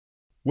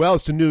Well,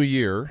 it's a new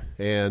year,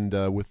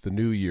 and with the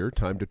new year,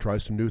 time to try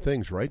some new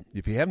things, right?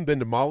 If you haven't been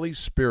to Molly's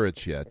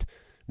Spirits yet,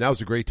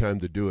 now's a great time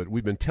to do it.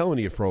 We've been telling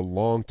you for a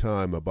long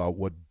time about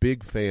what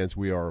big fans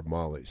we are of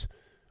Molly's.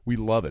 We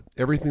love it.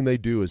 Everything they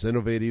do is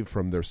innovative,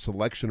 from their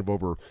selection of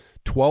over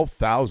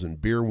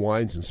 12,000 beer,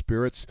 wines, and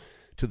spirits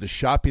to the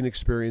shopping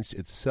experience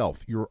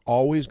itself. You're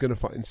always going to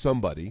find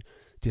somebody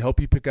to help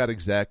you pick out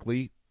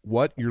exactly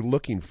what you're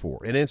looking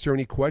for and answer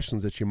any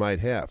questions that you might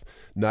have.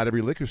 Not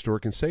every liquor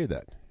store can say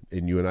that,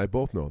 and you and I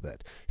both know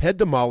that. Head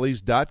to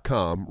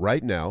mollys.com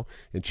right now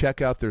and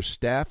check out their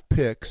staff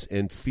picks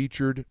and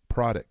featured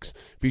products.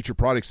 Featured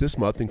products this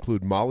month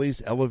include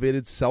Molly's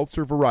Elevated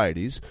Seltzer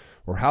Varieties,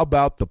 or how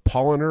about the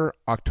Polliner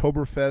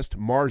Oktoberfest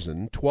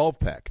Marzen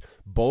 12-pack,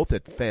 both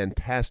at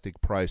fantastic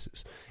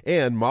prices.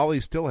 And Molly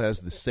still has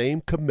the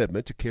same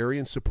commitment to carry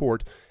and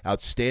support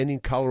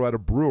outstanding Colorado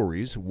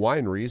breweries,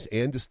 wineries,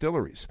 and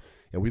distilleries.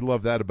 And we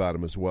love that about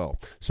them as well.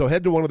 So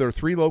head to one of their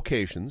 3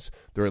 locations.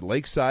 They're at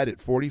Lakeside at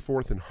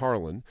 44th and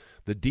Harlan,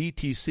 the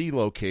DTC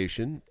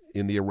location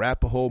in the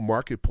Arapahoe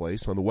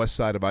Marketplace on the west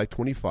side of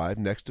I-25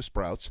 next to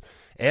Sprouts,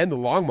 and the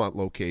Longmont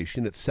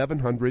location at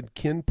 700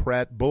 Ken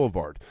Pratt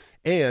Boulevard.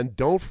 And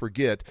don't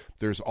forget,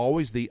 there's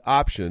always the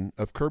option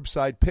of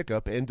curbside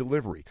pickup and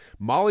delivery.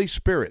 Molly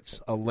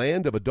Spirits, a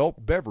land of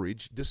adult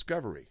beverage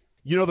discovery.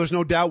 You know, there's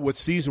no doubt what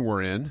season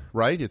we're in,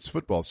 right? It's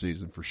football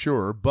season for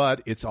sure,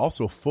 but it's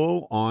also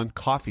full-on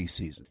coffee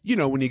season. You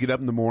know, when you get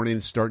up in the morning,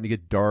 it's starting to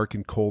get dark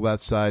and cold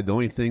outside. The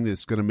only thing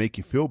that's going to make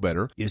you feel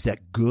better is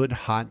that good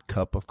hot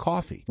cup of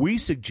coffee. We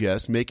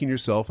suggest making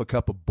yourself a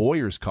cup of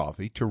Boyer's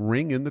coffee to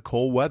ring in the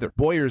cold weather.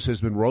 Boyer's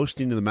has been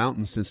roasting in the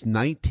mountains since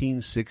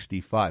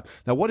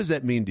 1965. Now, what does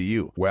that mean to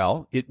you?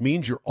 Well, it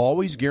means you're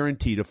always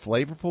guaranteed a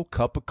flavorful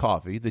cup of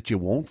coffee that you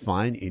won't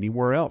find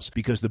anywhere else,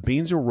 because the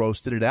beans are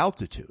roasted at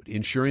altitude,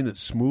 ensuring that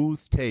smooth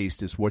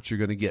taste is what you're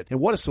going to get. And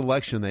what a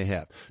selection they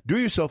have. Do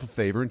yourself a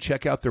favor and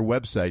check out their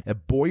website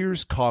at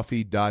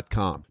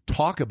boyerscoffee.com.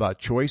 Talk about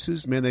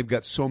choices. Man, they've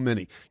got so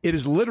many. It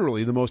is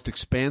literally the most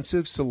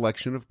expansive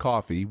selection of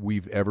coffee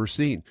we've ever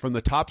seen. From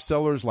the top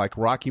sellers like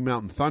Rocky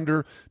Mountain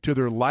Thunder to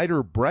their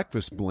lighter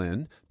breakfast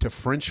blend to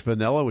French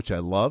vanilla, which I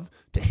love,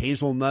 to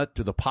hazelnut,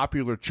 to the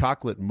popular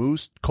chocolate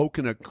mousse,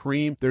 coconut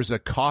cream. There's a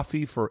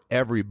coffee for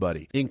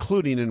everybody,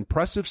 including an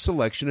impressive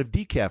selection of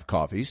decaf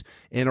coffees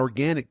and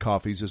organic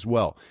coffees as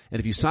well. And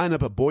if you sign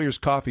up at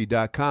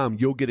boyerscoffee.com,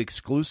 you'll get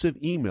exclusive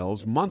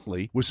emails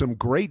monthly with some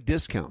great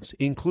discounts,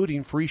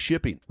 including free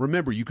shipping.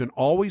 Remember, you can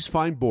always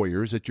find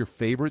Boyers at your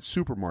favorite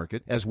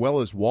supermarket, as well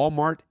as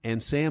Walmart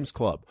and Sam's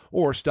Club,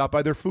 or stop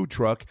by their food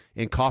truck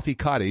and coffee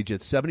cottage at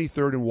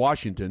 73rd and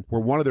Washington,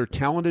 where one of their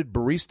talented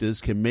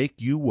baristas can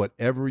make you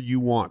whatever you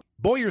want.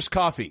 Boyer's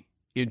Coffee.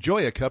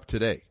 Enjoy a cup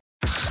today.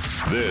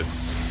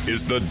 This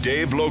is the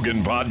Dave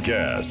Logan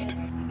Podcast.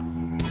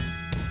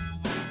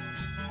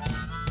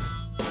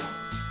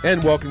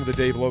 And welcome to the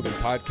Dave Logan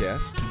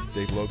Podcast.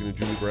 Dave Logan and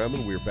Julie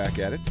Brownman, we're back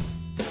at it.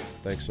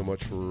 Thanks so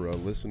much for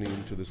listening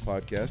to this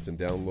podcast and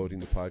downloading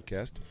the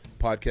podcast.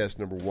 Podcast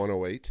number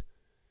 108.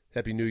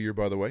 Happy New Year,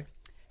 by the way.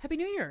 Happy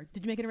New Year.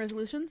 Did you make any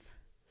resolutions?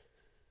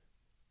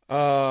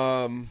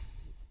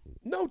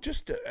 No,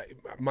 just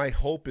my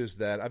hope is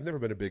that I've never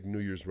been a big New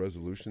Year's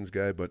resolutions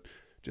guy, but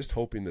just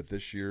hoping that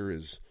this year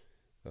is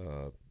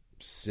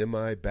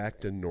semi back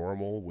to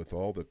normal with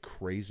all the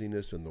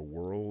craziness in the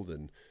world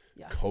and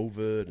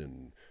COVID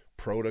and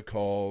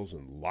protocols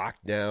and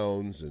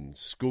lockdowns and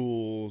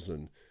schools,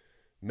 and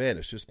man,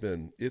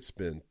 it's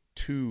been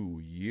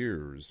 2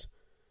 years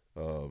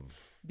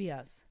of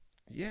BS.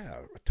 Yeah,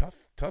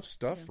 tough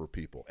stuff for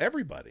people.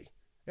 Everybody.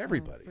 Oh,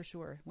 for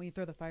sure. When you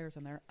throw the fires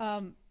in there.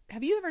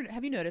 Have you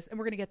noticed, and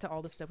we're going to get to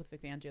all this stuff with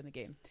Vic Fangio in the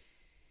game,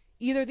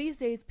 either these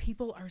days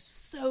people are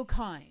so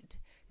kind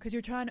because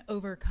you're trying to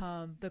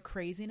overcome the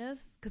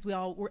craziness because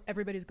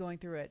everybody's going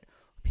through it.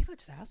 People are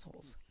just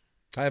assholes.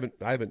 I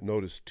haven't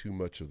noticed too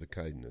much of the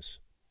kindness.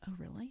 Oh,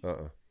 really?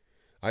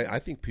 I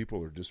think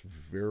people are just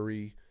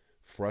very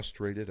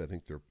frustrated. I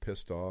think they're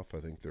pissed off. I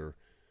think their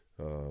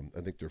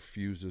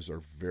fuses are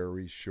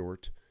very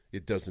short.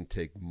 It doesn't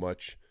take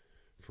much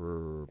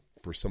for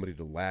somebody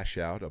to lash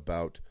out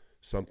about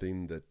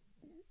something that,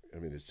 I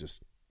mean, it's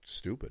just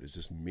stupid. It's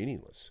just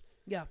meaningless.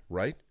 Yeah.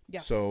 Right? Yeah.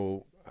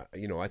 So,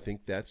 I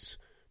think that's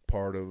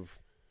part of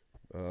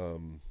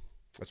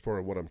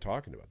what I'm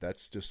talking about.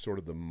 That's just sort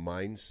of the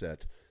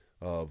mindset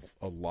of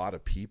a lot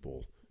of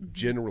people,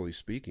 generally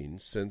speaking,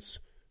 since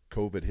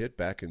COVID hit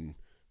back in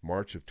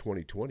March of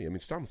 2020. I mean,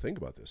 stop and think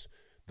about this.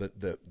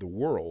 The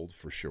world,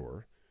 for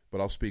sure,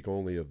 but I'll speak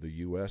only of the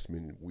U.S. I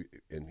mean,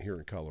 and here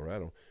in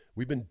Colorado,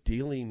 we've been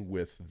dealing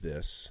with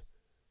this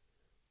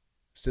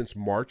since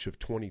March of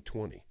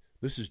 2020.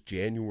 This is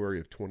January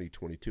of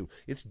 2022.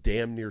 It's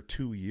damn near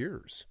 2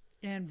 years.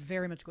 And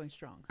very much going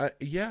strong.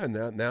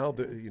 Now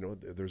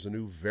there's a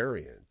new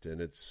variant,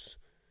 and it's,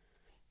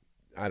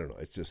 I don't know,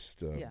 it's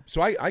just,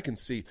 so I can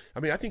see, I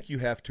mean, I think you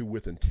have to,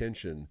 with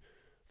intention,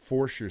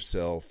 force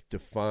yourself to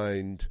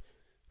find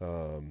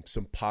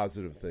some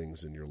positive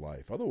things in your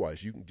life.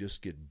 Otherwise, you can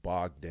just get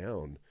bogged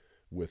down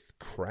with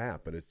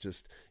crap, and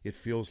it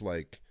feels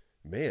like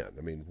man,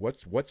 I mean,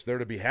 what's there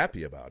to be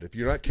happy about? If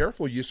you're not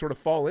careful, you sort of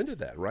fall into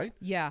that, right?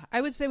 Yeah,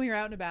 I would say when you're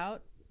out and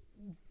about,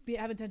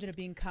 have intention of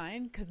being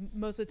kind, because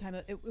most of the time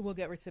it will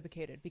get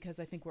reciprocated, because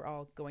I think we're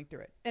all going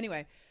through it.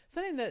 Anyway,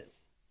 something that,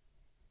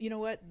 you know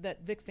what,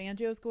 that Vic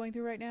Fangio is going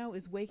through right now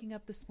is waking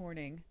up this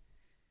morning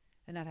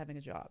and not having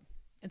a job.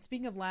 And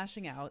speaking of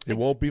lashing out, it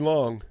won't be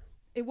long.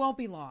 It won't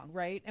be long,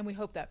 right? And we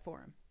hope that for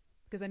him,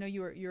 because I know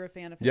you're a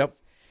fan of his. Yep.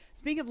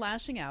 Speaking of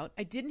lashing out,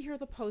 I didn't hear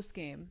the post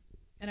game,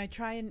 and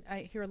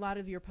I hear a lot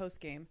of your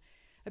post game.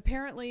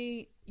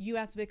 Apparently, you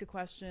asked Vic a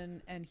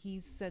question, and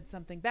he said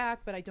something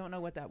back, but I don't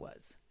know what that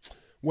was.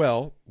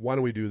 Well, why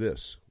don't we do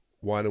this?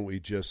 Why don't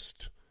we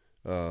just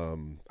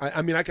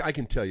I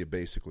can tell you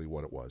basically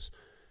what it was.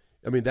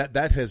 I mean,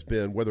 that has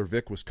been, whether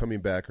Vic was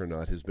coming back or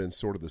not, has been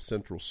sort of the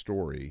central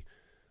story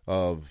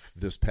of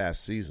this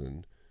past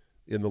season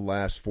in the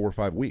last 4 or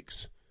 5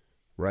 weeks,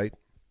 right?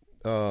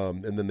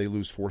 And then they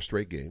lose 4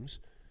 straight games.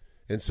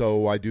 And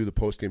so I do the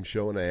post-game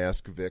show, and I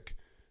ask Vic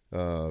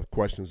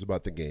questions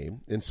about the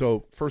game. And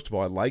so, first of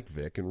all, I like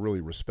Vic and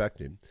really respect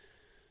him.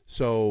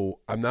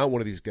 So I'm not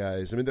one of these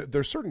guys. I mean, there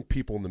are certain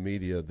people in the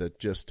media that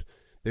just,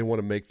 they want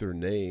to make their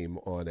name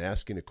on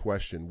asking a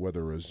question,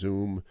 whether a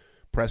Zoom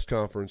press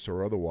conference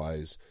or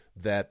otherwise,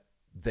 that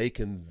they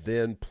can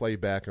then play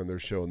back on their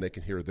show and they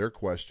can hear their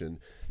question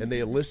and they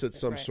elicit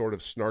some sort of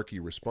snarky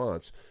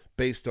response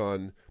based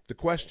on the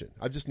question.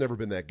 I've just never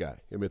been that guy.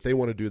 I mean, if they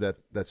want to do that,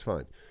 that's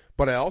fine.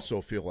 But I also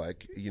feel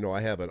like,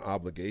 I have an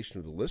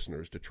obligation to the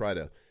listeners to try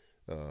to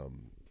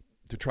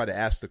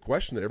ask the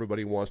question that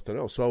everybody wants to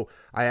know. So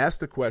I asked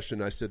the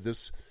question. I said,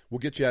 "This, we'll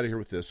get you out of here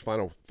with this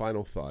final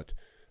thought.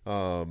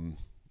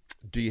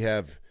 Do you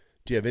have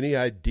any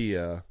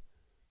idea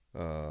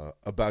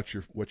about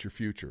what your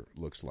future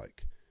looks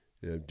like?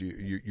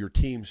 Your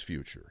team's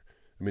future?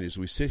 I mean, as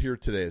we sit here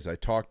today, as I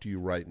talk to you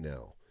right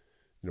now,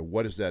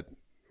 what is that?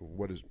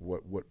 What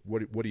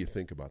do you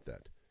think about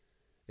that?"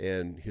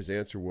 And his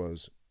answer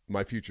was,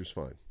 "My future's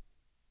fine."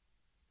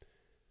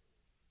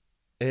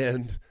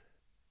 And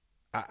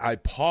I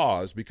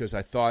paused because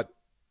I thought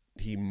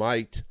he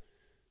might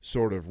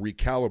sort of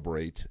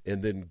recalibrate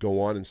and then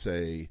go on and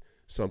say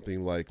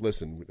something like,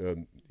 "Listen, there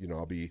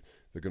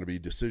are going to be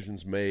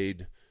decisions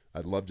made.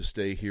 I'd love to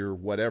stay here,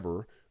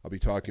 whatever. I'll be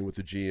talking with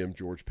the GM,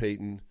 George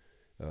Payton,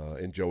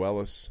 and Joe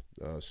Ellis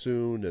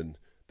soon, and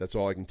that's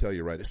all I can tell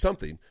you, right?" It's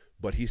something,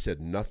 but he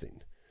said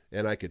nothing.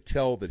 And I could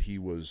tell that he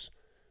was,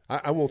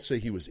 I won't say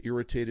he was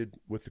irritated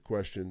with the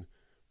question,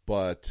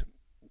 but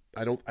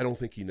I don't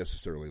think he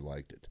necessarily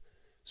liked it.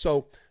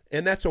 So,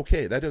 and that's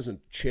okay. That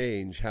doesn't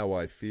change how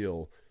I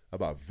feel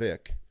about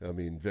Vic. I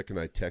mean, Vic and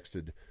I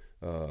texted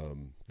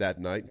that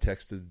night and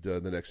texted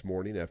the next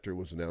morning after it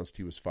was announced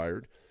he was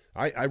fired.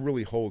 I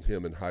really hold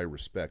him in high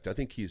respect. I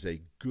think he's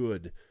a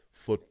good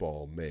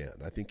football man.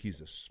 I think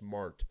he's a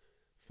smart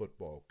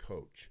football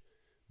coach.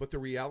 But the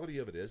reality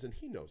of it is, and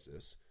he knows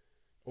this,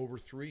 over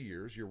 3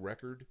 years, your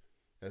record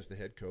as the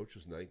head coach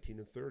was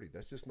 19-30.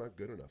 That's just not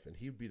good enough, and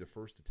he'd be the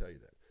first to tell you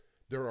that.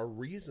 There are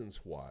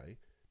reasons why,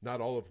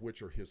 not all of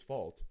which are his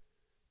fault,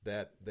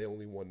 that they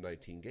only won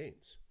 19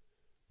 games.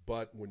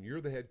 But when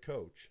you're the head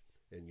coach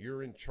and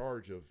you're in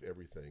charge of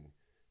everything,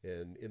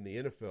 and in the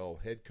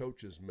NFL, head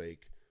coaches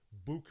make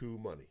buku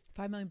money.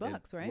 $5 million,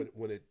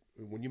 right?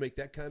 When you make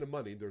that kind of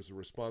money, there's a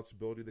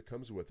responsibility that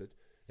comes with it,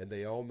 and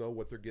they all know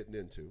what they're getting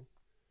into.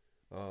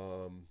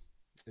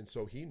 And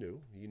so he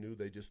knew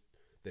they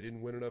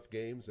didn't win enough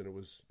games, and it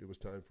was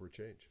time for a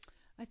change.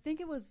 I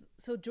think it was,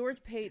 so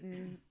George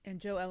Payton and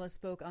Joe Ellis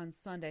spoke on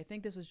Sunday. I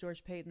think this was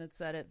George Payton that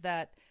said it,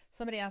 that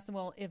somebody asked him,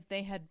 well, if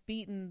they had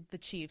beaten the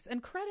Chiefs,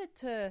 and credit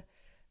to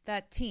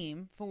that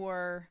team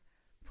for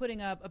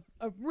putting up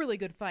a really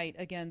good fight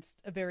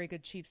against a very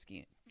good Chiefs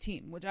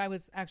team, which I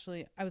was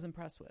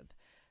impressed with.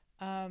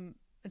 And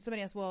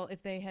somebody asked, well,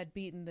 if they had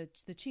beaten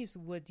the Chiefs,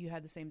 would you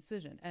have the same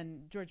decision?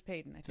 And George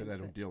Payton, I think, said, I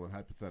don't deal in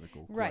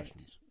hypothetical right.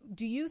 questions.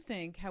 Do you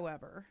think,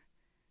 however,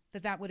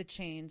 that would have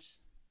changed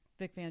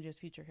Vic Fangio's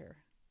future here?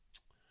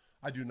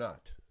 I do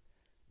not.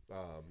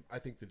 I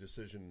think the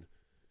decision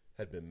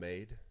had been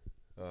made.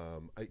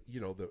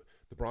 The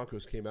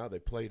Broncos came out, they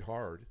played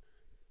hard,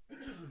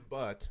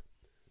 but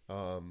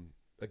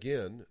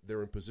again,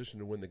 they're in position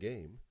to win the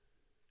game,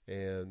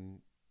 and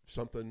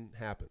something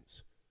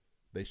happens.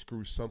 They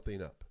screw something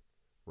up,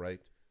 right?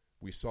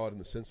 We saw it in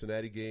the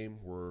Cincinnati game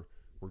where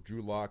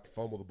Drew Lock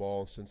fumbled the ball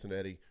and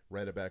Cincinnati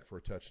ran it back for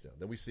a touchdown.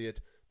 Then we see it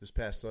this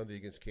past Sunday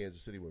against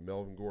Kansas City when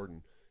Melvin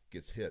Gordon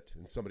gets hit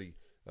and somebody,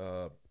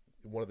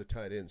 one of the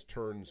tight ends,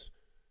 turns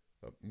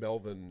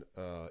Melvin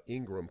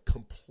Ingram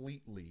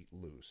completely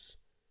loose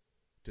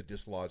to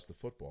dislodge the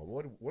football.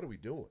 What are we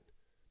doing?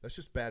 That's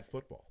just bad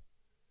football.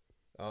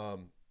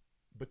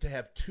 But to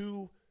have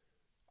 2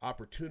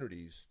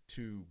 opportunities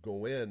to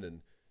go in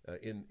and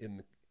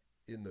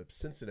in the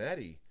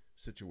Cincinnati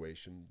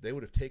situation, they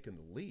would have taken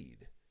the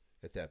lead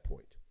at that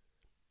point.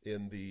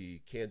 In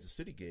the Kansas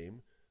City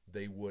game,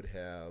 they would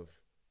have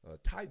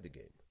tied the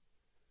game.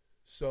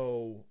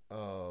 So,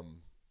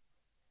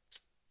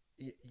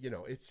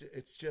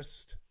 it's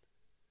just,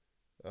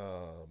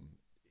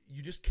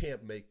 you just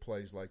can't make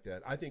plays like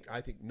that. I think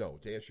no.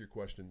 To answer your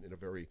question in a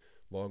very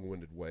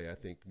long-winded way, I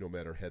think no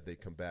matter had they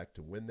come back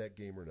to win that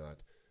game or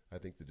not, I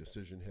think the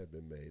decision had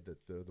been made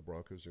that the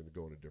Broncos are going to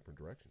go in a different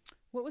direction.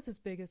 What was his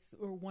biggest,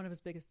 or one of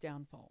his biggest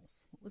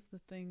downfalls? What was the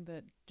thing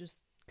that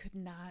just could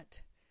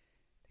not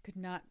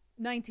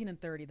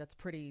 19-30, that's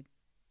pretty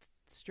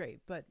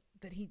straight, but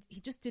that he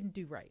just didn't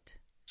do right,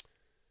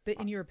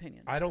 in your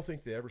opinion? I don't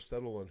think they ever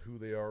settle on who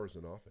they are as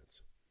an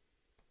offense.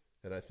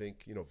 And I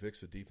think,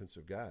 Vic's a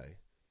defensive guy,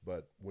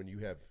 but when you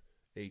have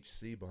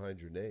HC behind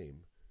your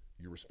name,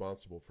 you're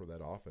responsible for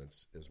that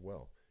offense as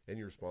well, and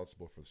you're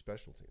responsible for the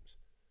special teams.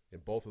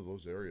 And both of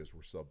those areas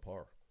were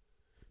subpar.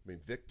 I mean,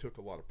 Vic took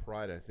a lot of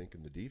pride, I think,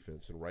 in the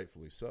defense, and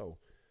rightfully so.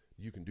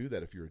 You can do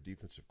that if you're a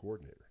defensive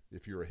coordinator.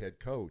 If you're a head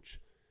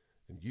coach,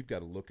 and you've got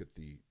to look at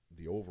the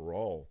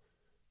overall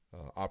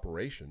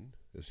operation,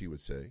 as he would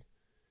say,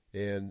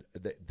 and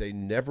they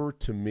never,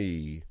 to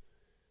me,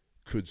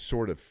 could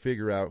sort of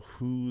figure out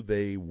who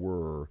they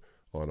were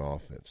on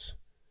offense.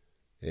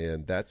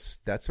 And that's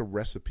a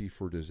recipe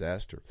for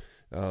disaster.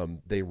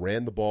 They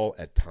ran the ball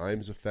at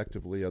times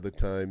effectively, other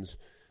times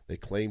they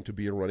claimed to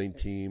be a running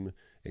team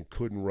and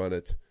couldn't run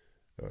it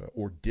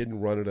or didn't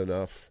run it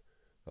enough.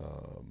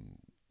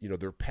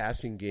 Their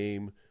passing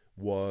game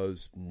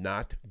was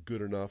not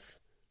good enough.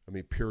 I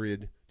mean,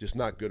 period, just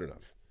not good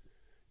enough.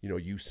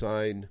 You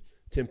sign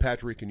Tim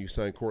Patrick and you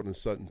sign Cortland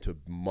Sutton to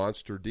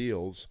monster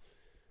deals,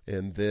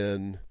 and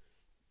then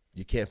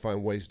you can't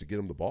find ways to get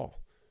them the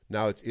ball.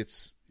 Now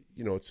it's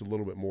a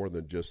little bit more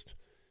than just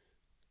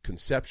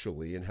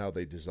conceptually in how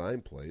they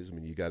design plays. I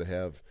mean, you got to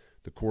have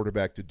the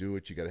quarterback to do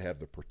it. You got to have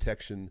the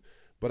protection.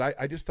 But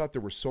I just thought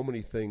there were so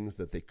many things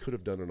that they could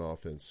have done in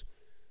offense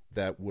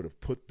that would have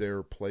put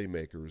their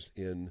playmakers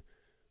in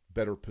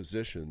better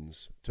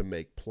positions to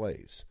make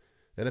plays.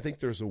 And I think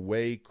there's a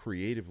way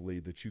creatively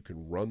that you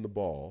can run the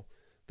ball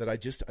that I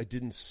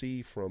didn't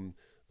see from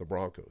the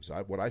Broncos.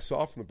 What I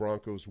saw from the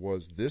Broncos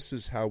was, this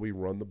is how we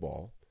run the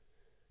ball,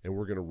 and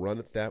we're going to run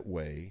it that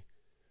way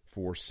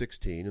for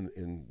 16,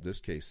 in this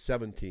case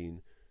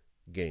 17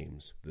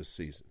 games this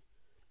season.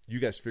 You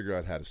guys figure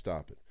out how to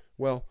stop it.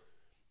 Well,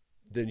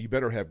 then you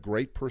better have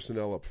great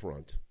personnel up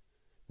front,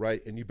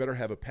 right? And you better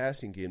have a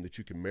passing game that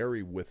you can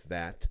marry with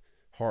that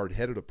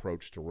hard-headed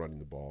approach to running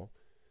the ball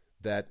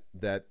that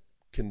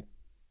can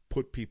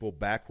put people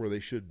back where they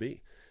should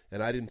be.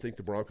 And I didn't think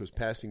the Broncos'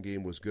 passing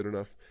game was good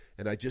enough,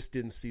 and I just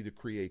didn't see the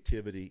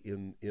creativity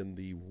in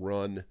the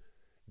run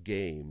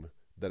game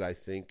that I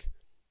think,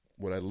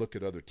 when I look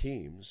at other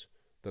teams,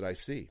 that I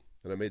see.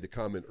 And I made the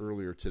comment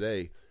earlier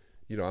today,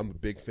 I'm a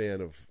big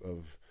fan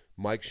of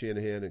Mike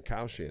Shanahan and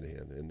Kyle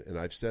Shanahan, and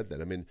I've said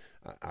that. I mean,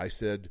 I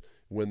said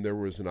when there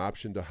was an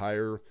option to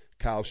hire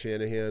Kyle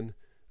Shanahan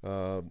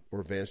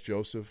or Vance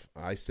Joseph,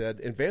 I said,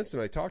 and Vance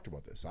and I talked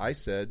about this, I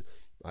said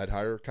I'd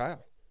hire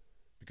Kyle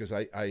because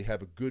I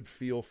have a good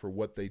feel for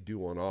what they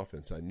do on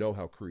offense. I know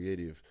how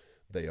creative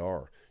they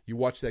are. You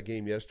watched that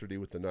game yesterday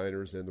with the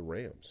Niners and the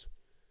Rams.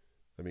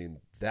 I mean,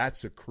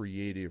 that's a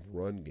creative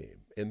run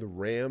game. And the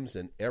Rams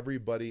and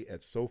everybody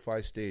at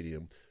SoFi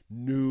Stadium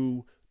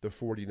knew the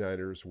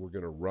 49ers were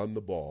going to run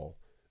the ball,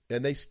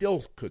 and they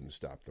still couldn't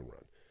stop the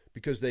run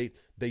because they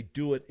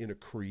do it in a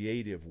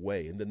creative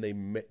way, and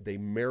then they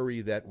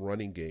marry that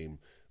running game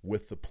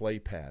with the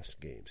play-pass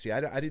game. See,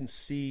 I didn't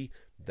see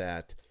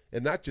that,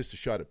 and not just a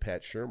shot at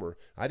Pat Shurmur.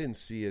 I didn't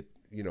see it,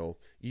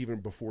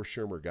 even before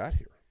Shurmur got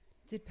here.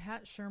 Did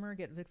Pat Shurmur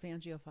get Vic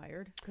Fangio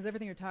fired? Because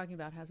everything you're talking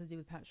about has to do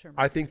with Pat Shurmur.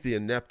 I think the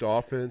inept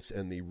offense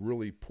and the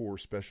really poor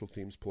special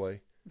teams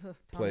play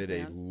played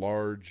a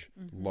large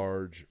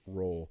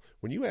role.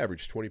 When you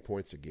average 20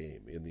 points a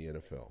game in the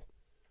NFL,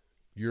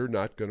 you're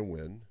not going to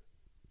win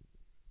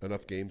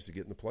enough games to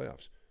get in the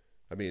playoffs.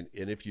 I mean,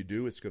 and if you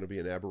do, it's going to be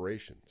an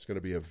aberration. It's going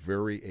to be a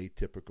very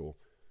atypical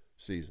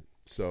season.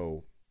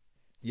 So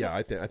yeah,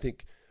 I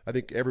think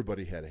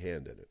everybody had a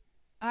hand in it.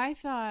 I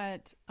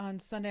thought on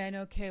Sunday, I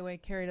know KOA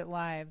carried it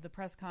live, the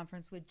press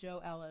conference with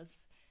Joe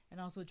Ellis and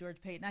also George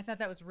Payton. I thought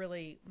that was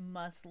really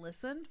must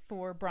listen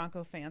for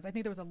Bronco fans. I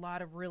think there was a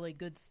lot of really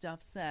good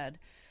stuff said.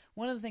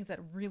 One of the things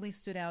that really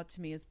stood out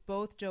to me is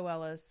both Joe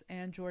Ellis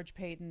and George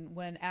Payton,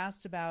 when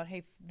asked about,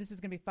 hey, this is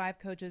going to be five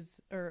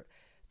coaches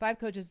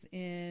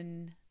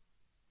in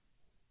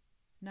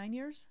 9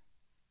 years?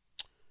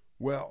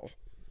 Well,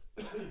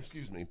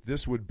 excuse me.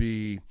 This would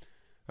be,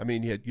 I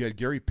mean, you had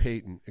Gary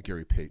Payton.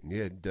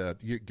 You had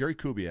Gary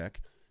Kubiak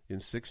in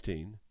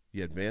 16.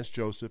 You had Vance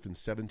Joseph in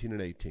 17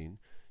 and 18.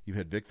 You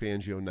had Vic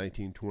Fangio in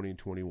 19, 20, and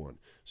 21.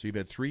 So you've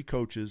had three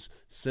coaches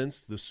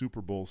since the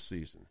Super Bowl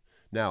season.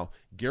 Now,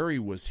 Gary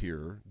was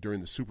here during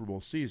the Super Bowl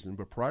season,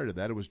 but prior to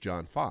that it was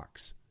John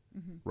Fox,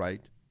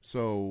 right?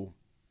 So,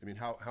 I mean,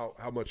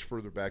 how much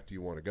further back do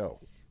you want to go?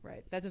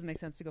 Right. That doesn't make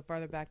sense to go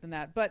farther back than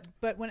that.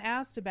 But when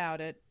asked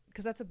about it,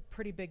 because that's a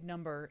pretty big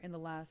number in the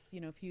last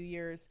few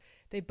years,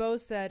 they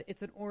both said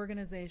it's an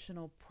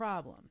organizational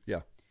problem.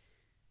 Yeah.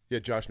 Yeah,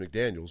 Josh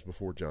McDaniels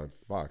before John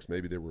Fox.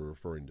 Maybe they were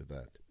referring to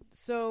that.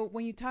 So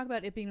when you talk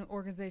about it being an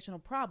organizational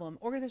problems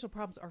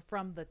are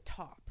from the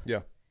top.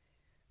 Yeah.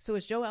 So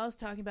is Joe Ellis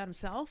talking about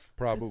himself?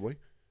 Probably.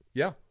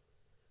 Yeah.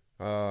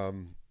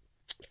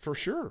 For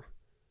sure.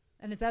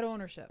 And is that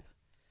ownership?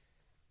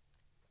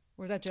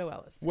 Or is that Joe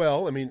Ellis?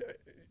 Well, I mean,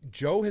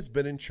 Joe has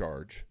been in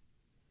charge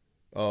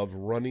of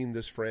running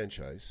this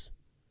franchise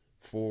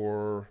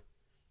for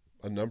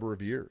a number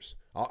of years.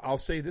 I'll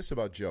say this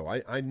about Joe.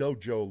 I know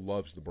Joe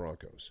loves the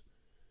Broncos.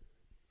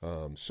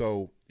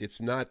 So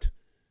it's not,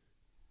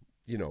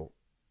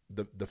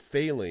 the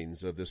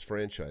failings of this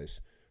franchise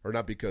are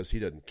not because he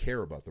doesn't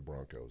care about the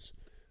Broncos.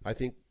 I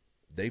think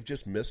they've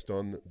just missed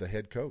on the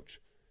head coach.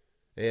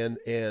 And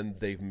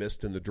they've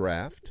missed in the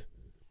draft,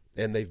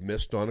 and they've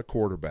missed on a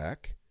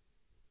quarterback,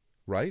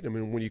 right? I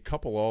mean, when you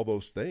couple all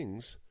those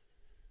things,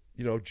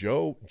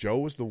 Joe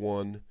is the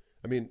one.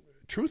 I mean,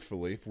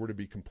 truthfully, if we're to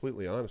be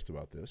completely honest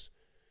about this,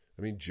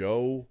 I mean,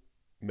 Joe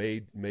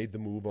made the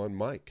move on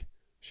Mike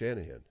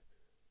Shanahan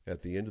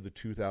at the end of the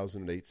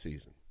 2008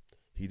 season.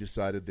 He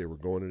decided they were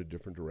going in a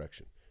different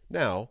direction.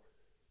 Now,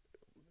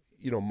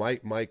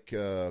 Mike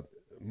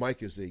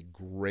is a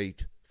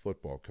great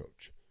football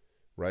coach,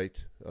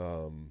 right?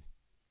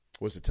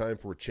 Was it time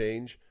for a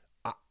change?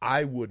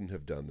 I wouldn't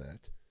have done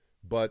that,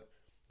 but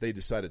they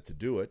decided to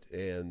do it,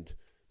 and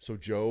so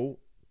Joe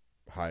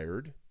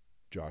hired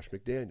Josh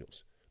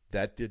McDaniels.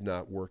 That did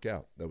not work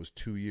out. That was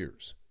 2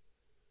 years.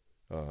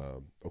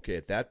 Okay,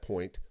 at that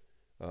point,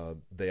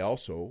 they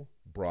also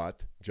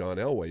brought John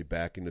Elway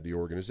back into the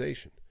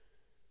organization.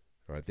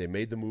 All right, they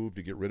made the move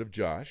to get rid of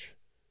Josh,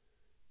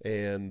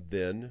 and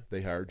then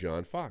they hired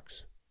John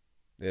Fox.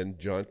 And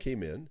John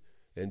came in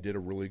and did a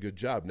really good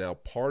job. Now,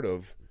 part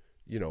of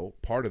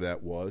that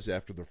was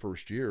after the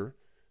first year,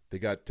 they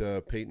got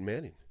Peyton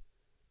Manning,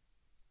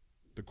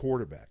 the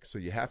quarterback. So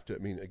you have to, I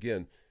mean,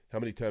 again, how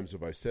many times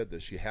have I said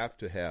this? You have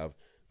to have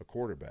a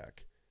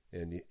quarterback,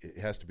 and it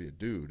has to be a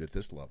dude at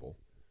this level.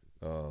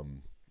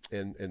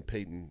 And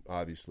Peyton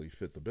obviously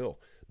fit the bill.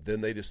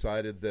 Then they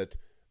decided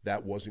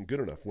that wasn't good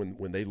enough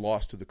when they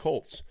lost to the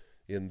Colts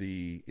in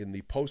the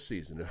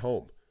postseason at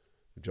home.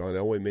 John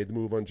Elway made the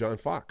move on John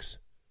Fox,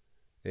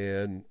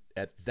 and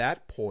at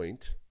that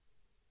point,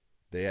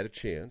 they had a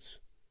chance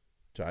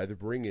to either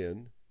bring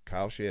in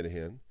Kyle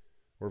Shanahan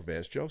or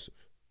Vance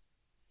Joseph.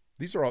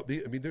 These are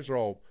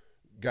all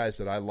guys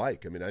that I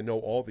like. I mean, I know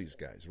all these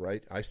guys,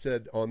 right? I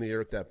said on the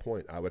air at that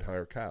point I would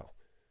hire Kyle.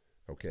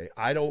 Okay,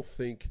 I want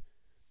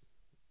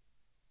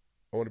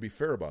to be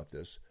fair about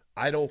this.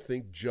 I don't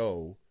think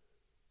Joe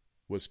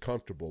was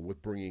comfortable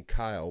with bringing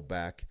Kyle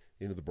back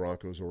into the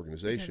Broncos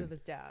organization. Because of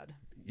his dad.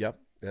 Yep,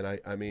 and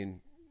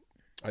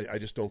I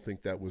just don't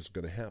think that was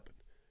going to happen.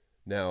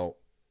 Now,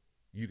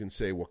 you can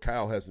say, well,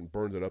 Kyle hasn't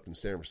burned it up in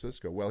San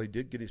Francisco. Well, he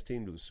did get his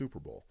team to the Super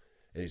Bowl,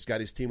 and he's got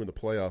his team in the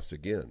playoffs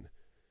again.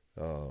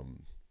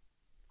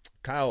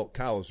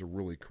 Kyle is a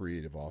really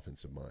creative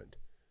offensive mind.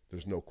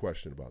 There's no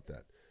question about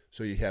that.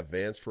 So you have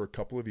Vance for a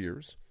couple of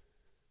years,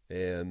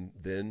 and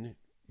then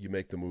you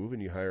make the move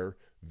and you hire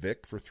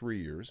Vic for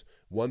 3 years.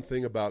 One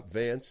thing about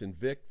Vance and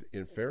Vic,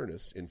 in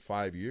fairness, in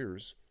 5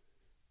 years,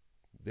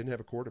 didn't have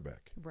a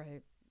quarterback.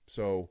 Right.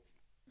 So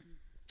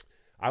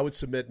I would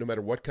submit no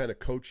matter what kind of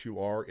coach you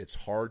are, it's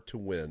hard to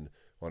win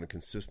on a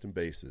consistent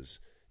basis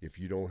if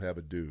you don't have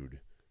a dude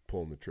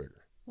pulling the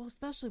trigger. Well,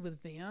 especially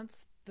with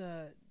Vance,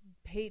 the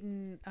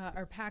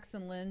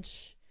Paxton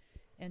Lynch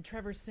and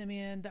Trevor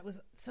Siemian, that was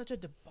such a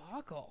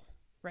debacle,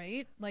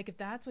 right? Like, if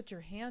that's what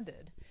you're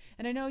handed.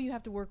 And I know you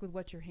have to work with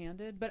what you're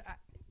handed, but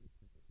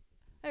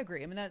I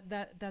agree. I mean,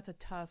 that's a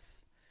tough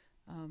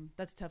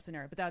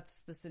scenario, but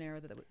that's the scenario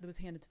that was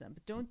handed to them.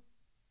 But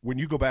when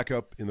you go back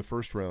up in the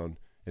first round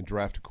and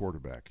draft a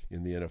quarterback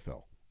in the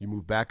NFL, you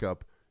move back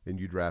up and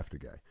you draft a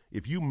guy.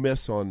 If you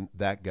miss on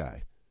that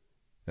guy,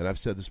 and I've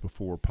said this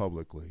before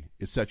publicly,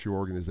 it sets your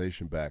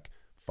organization back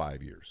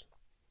 5 years.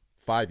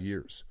 5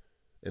 years.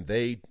 And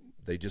they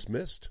just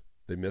missed.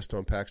 They missed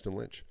on Paxton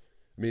Lynch.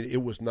 I mean,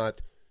 it was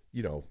not,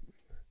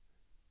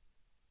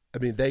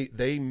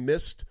 they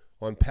missed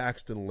on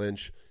Paxton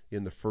Lynch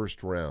in the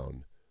first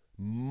round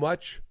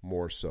much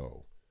more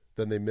so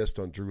than they missed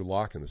on Drew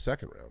Lock in the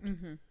second round.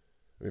 Mm-hmm.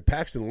 I mean,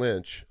 Paxton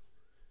Lynch,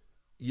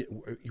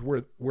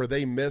 where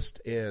they missed,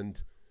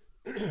 and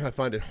I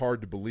find it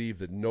hard to believe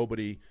that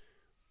nobody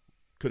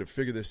could have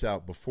figured this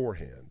out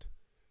beforehand.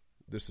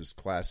 This is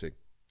classic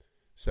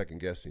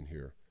second guessing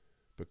here.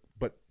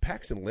 But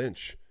Paxton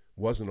Lynch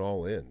wasn't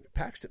all in.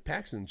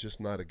 Paxton's just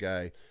not a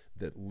guy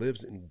that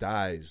lives and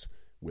dies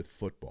with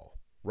football,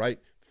 right?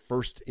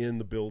 First in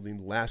the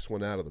building, last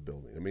one out of the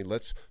building. I mean,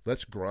 let's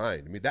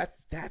grind. I mean, that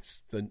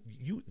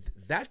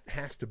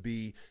has to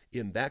be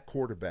in that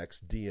quarterback's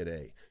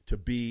DNA to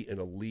be an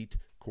elite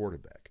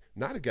quarterback.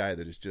 Not a guy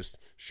that just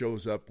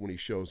shows up when he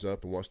shows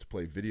up and wants to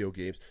play video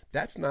games.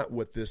 That's not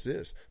what this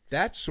is.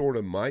 That sort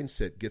of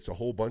mindset gets a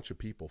whole bunch of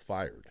people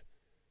fired,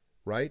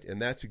 right?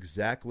 And that's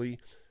exactly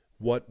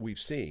what we've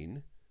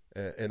seen,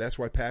 and that's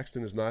why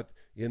Paxton is not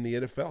in the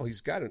NFL.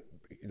 He's got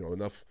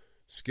enough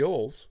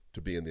skills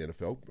to be in the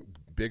NFL.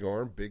 Big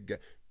arm, big guy.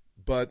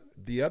 But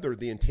the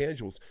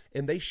intangibles,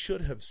 and they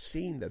should have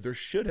seen that. There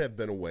should have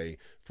been a way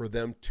for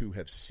them to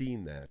have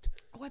seen that.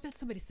 Oh, I bet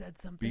somebody said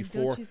something,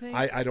 Before. don't you think?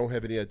 I don't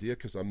have any idea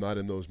because I'm not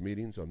in those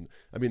meetings.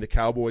 The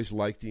Cowboys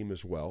liked him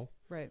as well.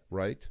 Right.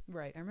 Right?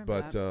 Right, I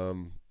remember that. But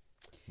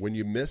when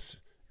you miss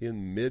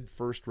in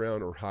mid-first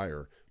round or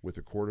higher with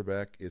a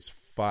quarterback, it's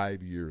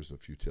 5 years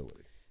of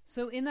futility.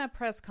 So in that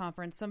press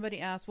conference, somebody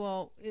asked,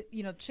 well,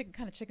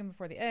 chicken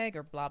before the egg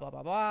or blah, blah,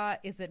 blah, blah.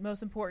 Is it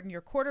most important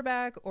your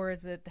quarterback or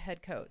is it the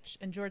head coach?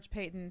 And George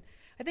Paton,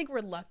 I think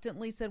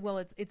reluctantly said, well,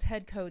 it's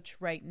head coach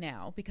right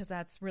now because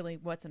that's really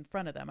what's in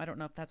front of them. I don't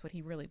know if that's what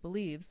he really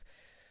believes.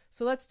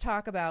 So let's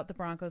talk about the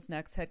Broncos'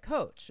 next head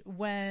coach.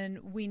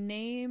 When you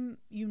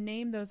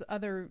name those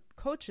other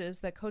coaches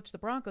that coach the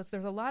Broncos,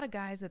 there's a lot of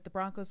guys that the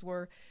Broncos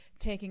were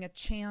taking a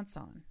chance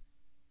on,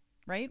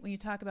 right? When you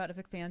talk about a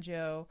Vic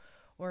Fangio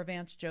or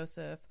Vance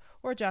Joseph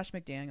or Josh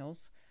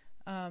McDaniels,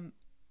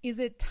 is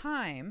it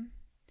time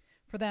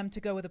for them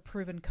to go with a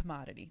proven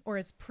commodity, or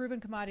is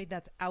proven commodity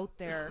that's out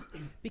there?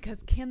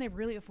 Because can they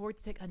really afford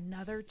to take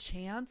another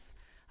chance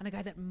on a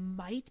guy that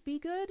might be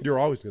good? You're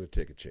always going to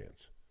take a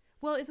chance.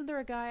 Well, isn't there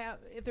a guy out,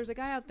 if there's a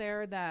guy out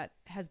there that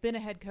has been a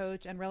head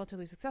coach and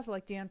relatively successful,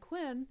 like Dan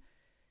Quinn?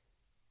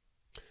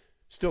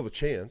 Still the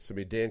chance. I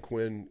mean, Dan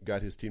Quinn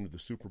got his team to the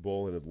Super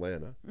Bowl in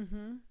Atlanta,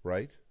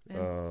 right?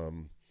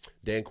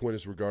 Dan Quinn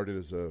is regarded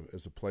as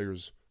a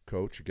player's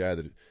coach, a guy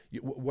that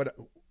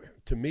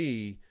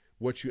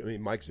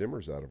Mike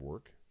Zimmer's out of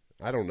work.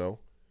 I don't know.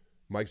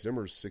 Mike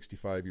Zimmer's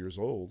 65 years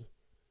old.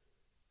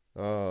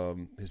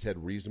 Has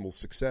had reasonable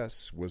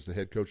success. Was the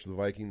head coach of the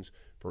Vikings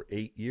for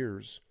 8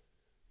 years.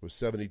 Was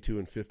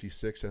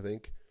 72-56, I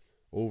think,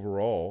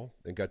 overall,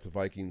 and got the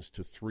Vikings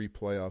to 3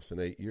 playoffs in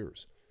 8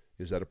 years.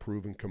 Is that a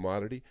proven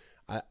commodity?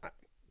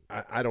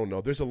 I don't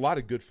know. There's a lot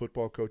of good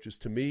football coaches.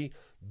 To me,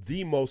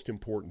 the most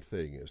important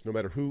thing is no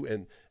matter who,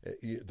 and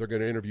they're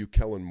going to interview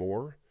Kellen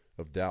Moore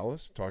of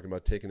Dallas, talking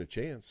about taking a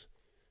chance.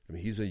 I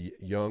mean, he's a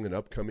young and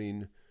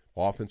upcoming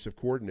offensive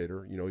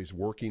coordinator. You know, he's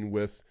working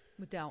with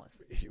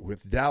Dallas.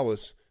 With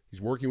Dallas,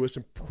 he's working with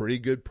some pretty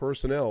good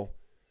personnel.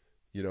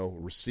 You know,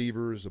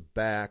 receivers, a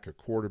back, a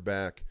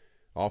quarterback,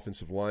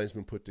 offensive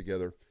lineman put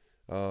together.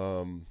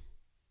 To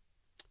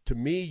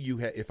me,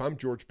 if I'm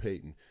George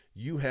Paton,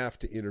 you have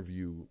to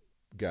interview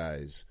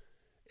guys,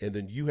 and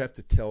then you have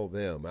to tell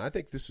them. I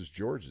think this is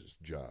George's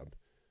job.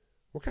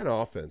 What kind of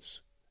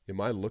offense am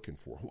I looking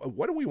for?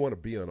 What do we want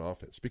to be on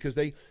offense? Because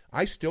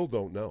I still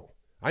don't know.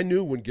 I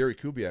knew when Gary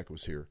Kubiak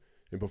was here,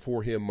 and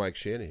before him, Mike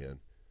Shanahan.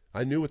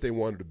 I knew what they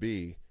wanted to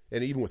be,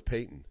 and even with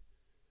Paton,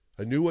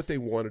 I knew what they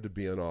wanted to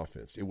be on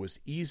offense. It was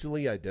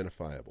easily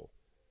identifiable.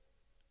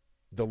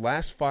 The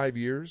last 5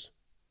 years,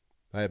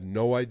 I have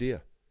no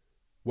idea.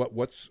 What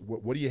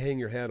do you hang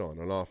your hat on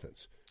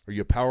offense? Are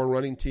you a power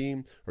running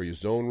team? Are you a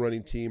zone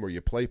running team? Are you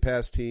a play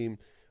pass team?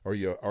 Are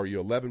you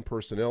 11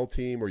 personnel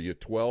team? Are you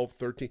 12,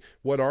 13?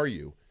 What are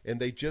you? And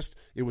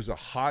it was a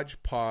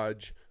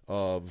hodgepodge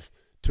of,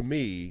 to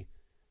me,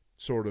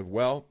 sort of,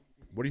 well,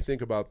 what do you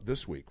think about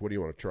this week? What do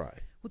you want to try?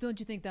 Well, don't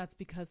you think that's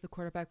because the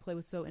quarterback play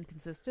was so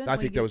inconsistent? I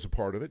think that was a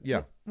part of it,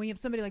 yeah. When you have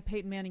somebody like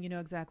Peyton Manning, you know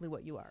exactly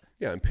what you are.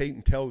 Yeah, and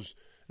Peyton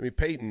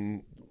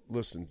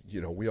listen,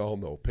 we all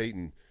know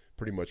Peyton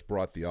pretty much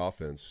brought the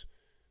offense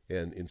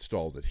and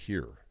installed it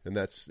here. And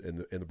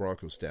the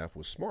Broncos staff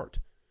was smart.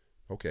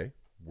 Okay,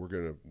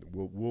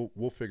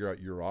 we'll figure out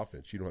your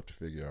offense. You don't have to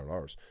figure out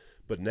ours.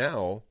 But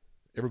now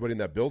everybody in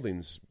that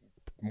building's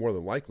more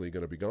than likely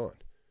going to be gone.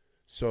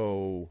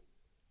 So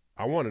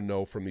I want to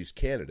know from these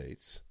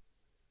candidates,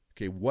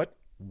 okay, what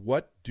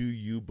do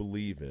you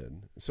believe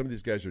in? Some of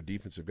these guys are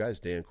defensive guys,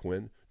 Dan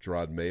Quinn,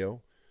 Gerard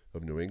Mayo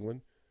of New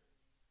England.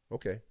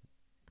 Okay,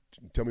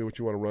 tell me what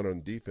you want to run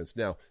on defense.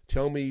 Now,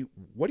 tell me,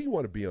 what do you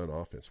want to be on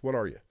offense? What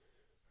are you?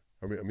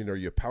 I mean, are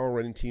you a power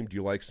running team? Do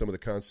you like some of the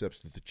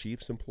concepts that the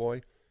Chiefs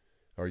employ?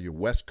 Are you a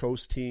West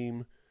Coast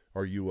team?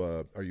 Are you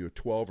a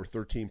 12 or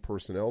 13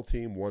 personnel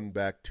team? 1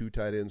 back, 2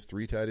 tight ends,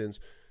 3 tight ends?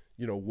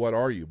 What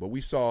are you? But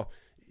we saw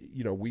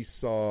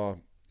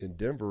in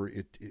Denver,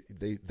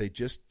 they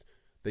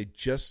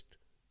just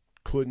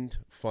couldn't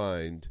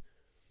find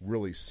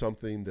really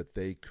something that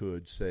they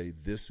could say,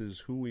 this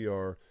is who we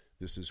are,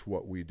 this is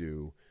what we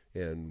do,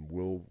 and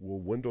we'll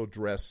window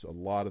dress a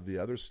lot of the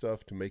other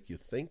stuff to make you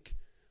think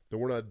that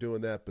we're not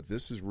doing that, but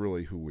this is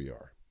really who we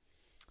are.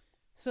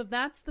 So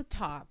that's the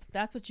top.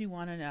 That's what you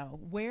want to know.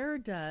 Where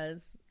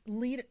does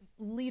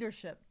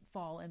leadership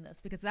fall in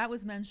this? Because that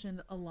was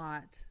mentioned a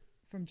lot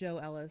from Joe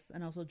Ellis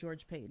and also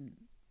George Paton.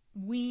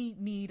 We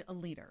need a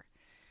leader.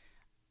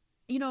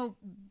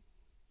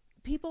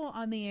 People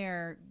on the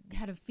air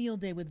had a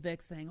field day with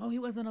Vic saying, he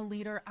wasn't a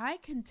leader. I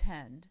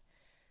contend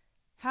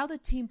how the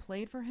team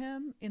played for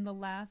him in the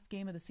last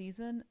game of the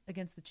season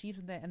against the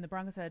Chiefs, and the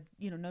Broncos had,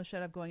 no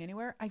shut up going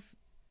anywhere.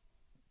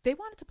 They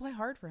wanted to play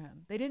hard for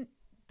him. They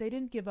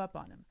didn't give up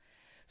on him.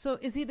 So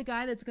is he the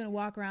guy that's going to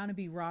walk around and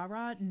be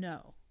rah-rah?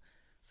 No.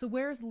 So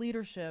where's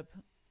leadership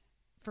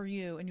for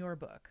you in your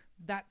book?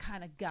 That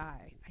kind of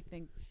guy, I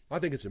think. I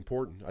think it's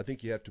important. I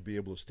think you have to be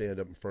able to stand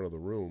up in front of the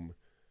room.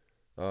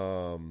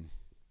 And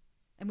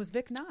And was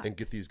Vic not? And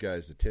get these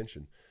guys'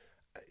 attention.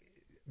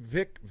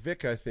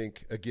 Vic, I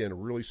think, again, a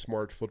really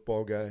smart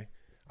football guy.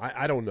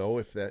 I don't know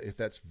if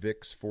that's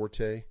Vic's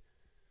forte,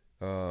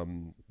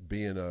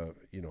 being a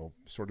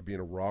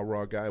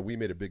rah-rah guy. We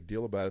made a big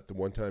deal about it the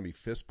one time he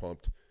fist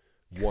pumped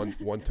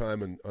one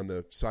time on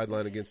the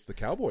sideline against the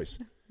Cowboys.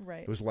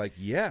 Right. It was like,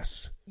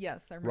 yes.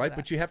 Yes, I remember right?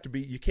 that.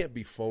 But you can't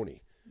be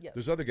phony. Yes.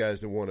 There's other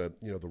guys that want to,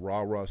 the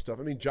rah-rah stuff.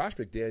 I mean, Josh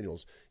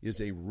McDaniels is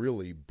a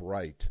really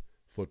bright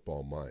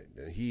football mind.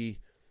 And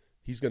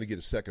he's going to get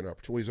a second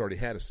opportunity. Well, he's already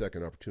had a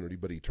second opportunity,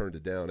 but he turned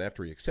it down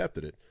after he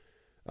accepted it.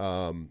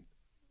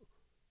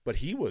 But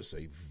he was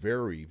a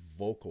very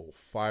vocal,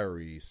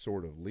 fiery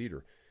sort of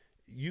leader.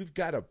 You've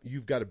got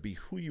to be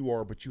who you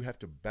are, but you have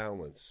to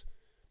balance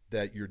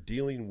that you're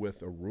dealing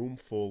with a room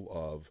full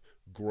of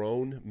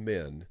grown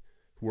men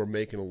who are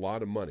making a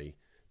lot of money.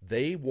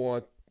 They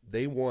want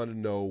to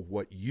know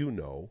what you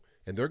know,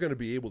 and they're going to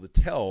be able to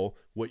tell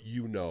what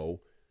you know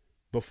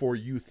before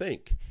you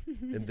think.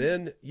 And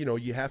then,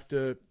 you have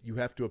to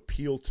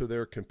appeal to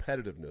their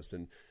competitiveness.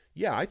 And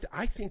yeah,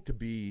 I think to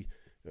be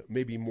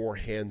maybe more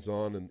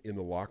hands-on in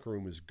the locker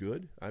room is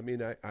good. I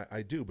mean,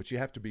 I do, but you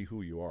have to be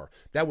who you are.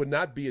 That would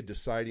not be a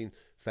deciding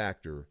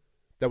factor.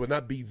 That would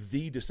not be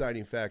the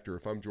deciding factor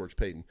if I'm George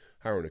Paton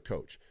hiring a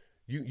coach.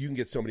 You can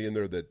get somebody in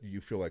there that you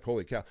feel like,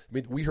 holy cow. I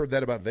mean, we heard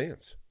that about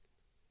Vance.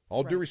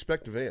 All due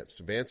respect to Vance.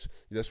 Vance,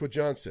 that's what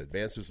John said.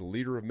 Vance is a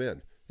leader of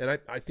men. And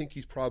I think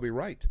he's probably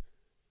right.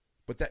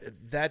 But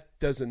that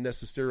doesn't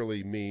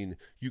necessarily mean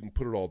you can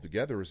put it all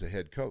together as a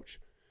head coach.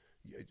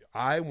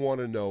 I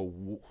want to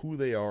know who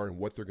they are and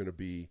what they're going to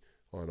be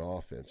on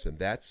offense. And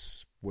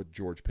that's what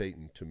George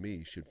Paton, to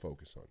me, should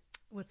focus on.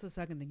 What's the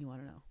second thing you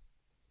want to know?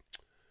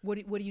 What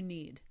do you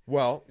need?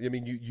 Well, I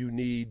mean, you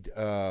need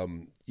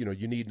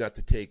you need not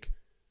to take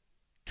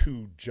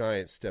two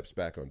giant steps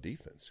back on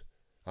defense.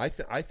 I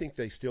think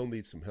they still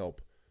need some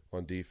help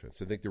on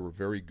defense. I think they were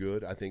very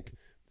good. I think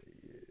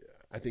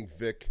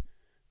Vic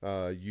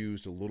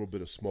used a little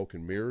bit of smoke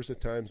and mirrors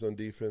at times on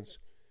defense.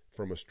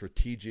 From a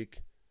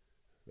strategic,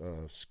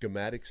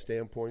 schematic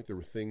standpoint, there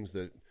were things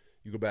that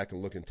you go back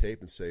and look in tape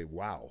and say,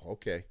 "Wow,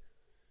 okay."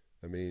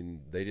 I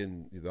mean,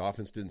 the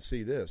offense didn't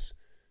see this.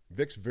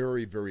 Vic's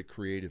very, very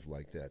creative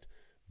like that.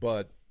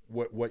 But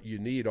what you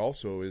need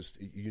also is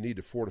you need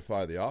to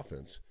fortify the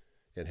offense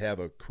and have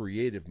a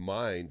creative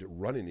mind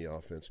running the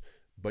offense,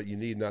 but you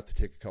need not to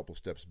take a couple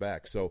steps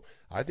back. So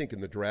I think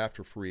in the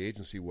draft or free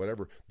agency,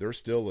 whatever, there's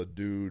still a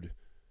dude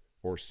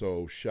or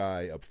so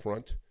shy up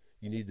front.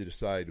 You need to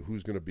decide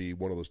who's going to be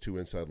one of those two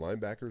inside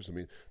linebackers. I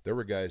mean, there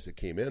were guys that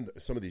came in.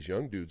 Some of these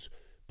young dudes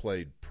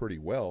played pretty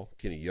well.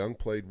 Kenny Young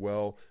played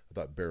well. I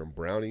thought Baron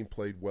Browning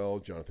played well.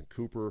 Jonathan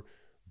Cooper.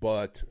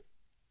 But,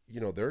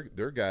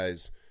 they're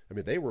guys, I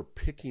mean, they were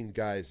picking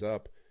guys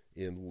up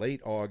in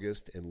late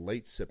August and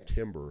late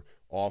September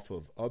off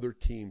of other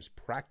teams'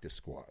 practice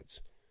squads.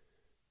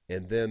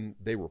 And then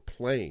they were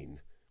playing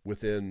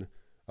within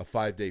a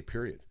 5-day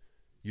period.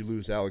 You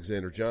lose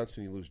Alexander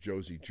Johnson, you lose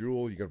Josie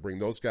Jewell, you got to bring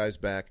those guys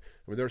back.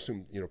 I mean, there's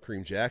some,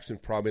 Kareem Jackson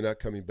probably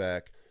not coming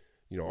back.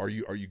 Are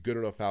you good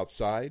enough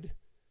outside?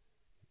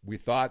 We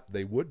thought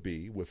they would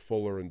be with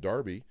Fuller and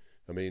Darby.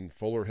 I mean,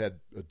 Fuller had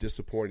a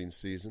disappointing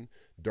season.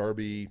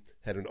 Darby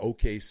had an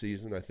okay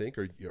season, I think.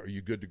 Are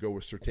you good to go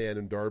with Surtain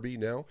and Darby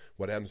now?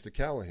 What happens to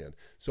Callahan?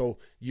 So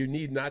you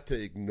need not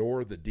to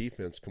ignore the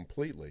defense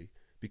completely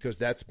because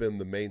that's been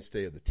the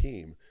mainstay of the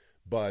team.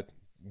 But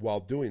while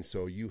doing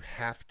so, you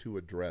have to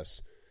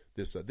address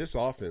this. This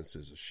offense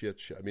is a shit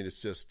show. I mean,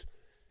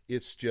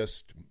 it's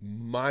just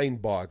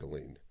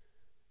mind-boggling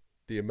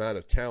the amount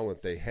of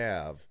talent they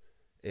have,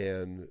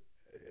 and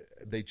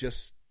they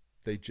just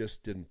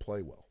didn't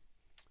play well.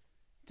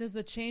 Does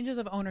the changes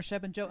of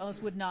ownership, and Joe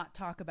Ellis would not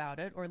talk about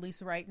it, or at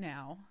least right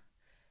now,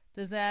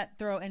 does that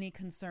throw any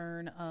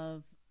concern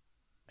of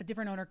a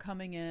different owner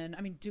coming in?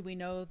 I mean, do we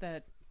know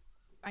that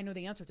 – I know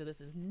the answer to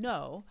this is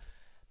no,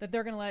 that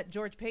they're going to let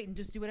George Paton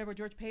just do whatever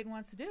George Paton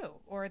wants to do?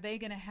 Or are they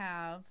going to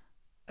have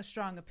a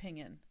strong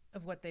opinion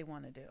of what they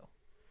want to do?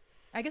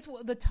 I guess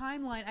the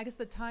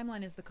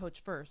timeline is the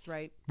coach first,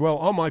 right? Well,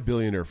 all my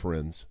billionaire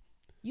friends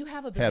you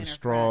have a billionaire have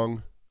strong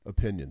friend.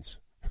 Opinions.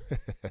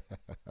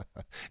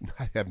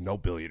 I have no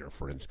billionaire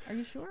friends. Are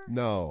you sure?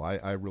 No,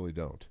 I really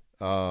don't.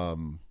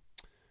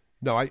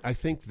 No, I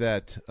think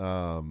that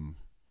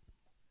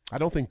I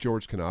don't think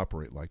George can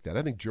operate like that.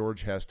 I think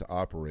George has to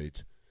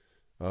operate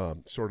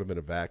sort of in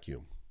a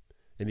vacuum,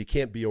 and he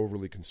can't be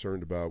overly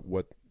concerned about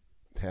what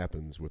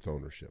happens with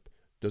ownership.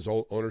 Does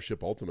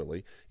ownership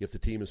ultimately, if the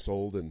team is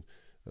sold, and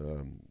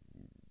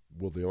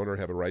will the owner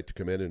have a right to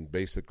come in and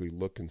basically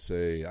look and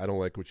say, I don't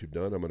like what you've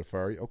done, I'm going to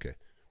fire you? Okay,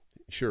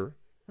 sure.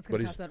 That's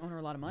going to cost that owner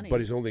a lot of money. But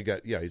he's only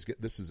got,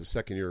 this is the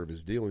second year of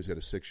his deal, and he's got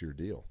a 6-year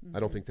deal. Mm-hmm. I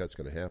don't think that's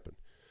going to happen,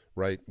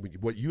 right?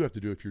 What you have to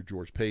do if you're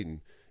George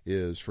Paton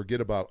is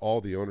forget about all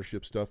the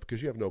ownership stuff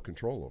because you have no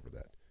control over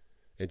that.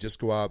 And just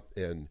go out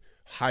and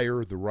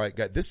hire the right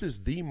guy. This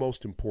is the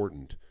most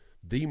important,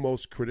 the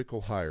most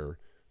critical hire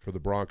for the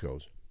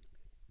Broncos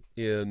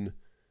in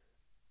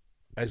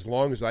as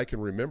long as I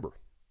can remember.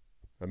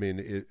 I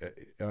mean,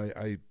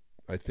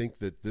 I think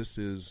that this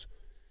is.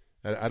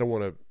 I don't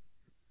want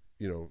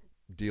to,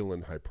 deal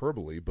in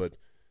hyperbole, but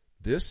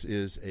this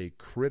is a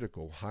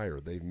critical hire.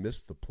 They've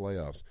missed the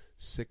playoffs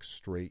 6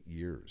 straight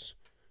years.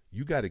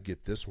 You got to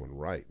get this one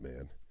right,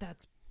 man.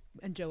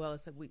 And Joe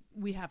Ellis said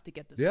we have to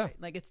get this Yeah.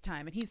 right. Like, it's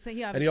time. And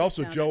he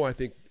also, Joe, I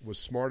think, was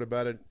smart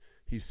about it.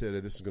 He said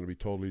this is going to be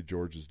totally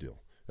George's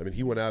deal. I mean,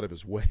 he went out of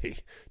his way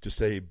to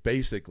say,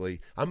 basically,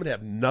 I'm going to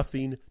have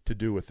nothing to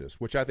do with this,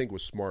 which I think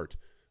was smart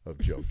of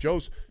Joe.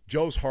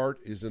 Joe's heart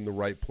is in the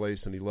right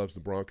place, and he loves the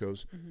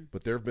Broncos. Mm-hmm.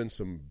 But there have been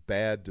some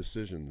bad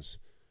decisions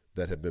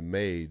that have been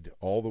made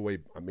all the way,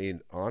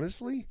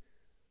 honestly,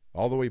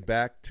 all the way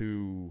back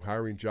to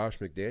hiring Josh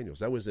McDaniels.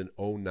 That was in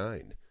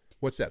 2009.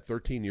 What's that,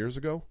 13 years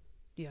ago?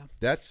 Yeah.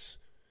 That's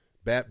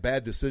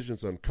bad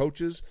decisions on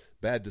coaches,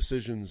 bad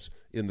decisions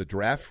in the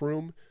draft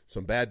room,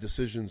 some bad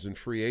decisions in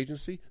free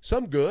agency.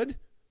 Some good,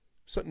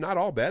 not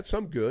all bad,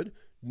 some good.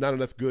 Not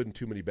enough good and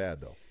too many bad,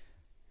 though.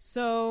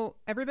 So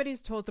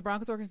everybody's told, the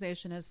Broncos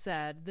organization has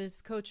said,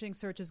 this coaching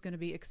search is going to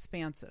be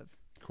expansive.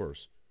 Of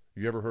course.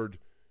 Have you ever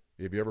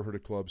heard a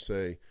club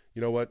say,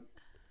 you know what,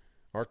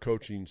 our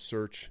coaching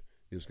search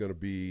is going to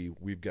be,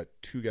 we've got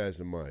 2 guys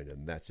in mind,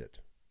 and that's it?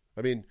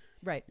 I mean,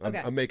 right.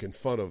 Okay. I'm making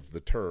fun of the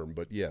term,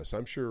 but yes,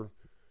 I'm sure.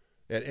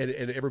 And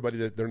everybody,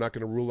 that they're not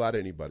going to rule out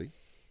anybody.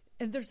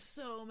 And there's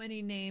so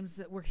many names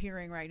that we're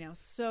hearing right now.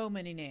 So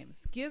many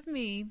names. Give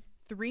me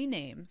 3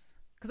 names,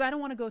 because I don't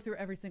want to go through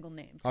every single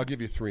name. I'll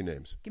give you 3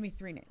 names. Give me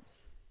 3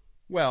 names.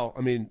 Well,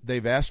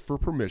 they've asked for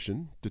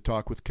permission to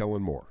talk with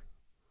Kellen Moore,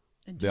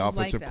 the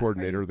offensive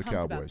coordinator of the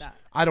Cowboys.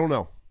 I don't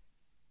know.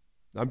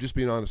 I'm just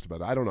being honest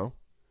about it. I don't know.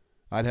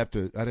 I'd have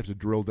to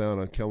drill down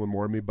on Kellen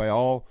Moore. By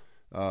all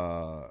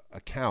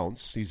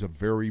accounts, he's a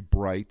very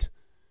bright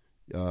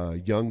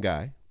young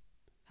guy.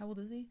 How old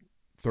is he?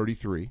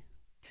 33.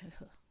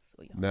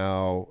 So young.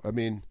 Now,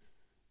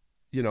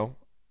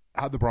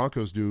 how'd the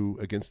Broncos do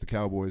against the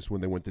Cowboys when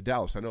they went to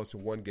Dallas? I know it's a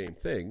one-game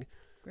thing.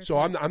 Great so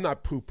I'm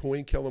not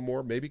poo-pooing Kellen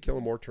Moore. Maybe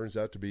Kellen Moore turns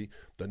out to be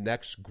the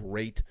next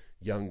great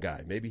young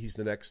guy. Maybe he's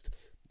the next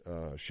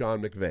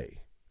Sean McVay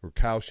or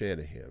Kyle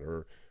Shanahan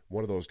or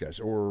one of those guys,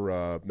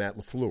 or Matt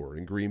LaFleur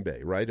in Green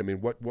Bay, right?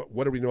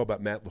 What do we know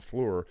about Matt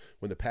LaFleur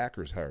when the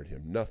Packers hired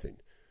him? Nothing.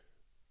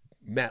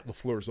 Matt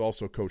LaFleur's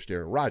also coached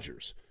Aaron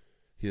Rodgers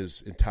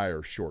his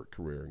entire short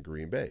career in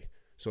Green Bay.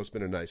 So it's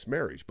been a nice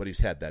marriage, but he's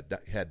had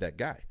that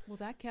guy. Well,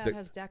 that cat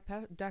has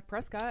Dak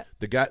Prescott.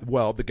 The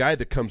guy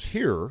that comes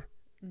here,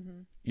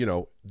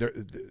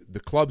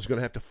 the club's going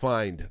to have to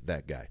find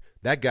that guy.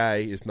 That guy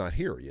is not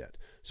here yet.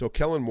 So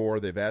Kellen Moore,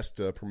 they've asked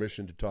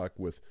permission to talk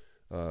with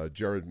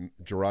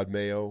Gerard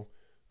Mayo.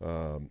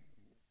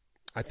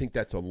 I think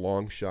that's a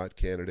long shot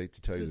candidate,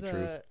 to tell you the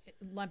truth.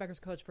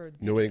 Linebackers coach for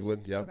New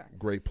England, yeah, okay.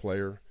 Great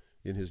player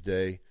in his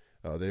day.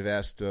 They've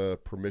asked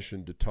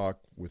permission to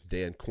talk with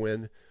Dan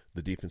Quinn,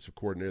 the defensive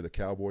coordinator of the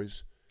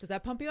Cowboys. Does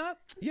that pump you up?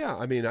 Yeah,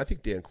 I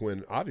think Dan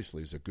Quinn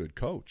obviously is a good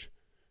coach,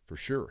 for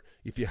sure.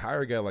 If you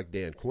hire a guy like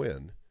Dan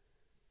Quinn,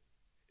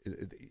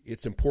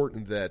 it's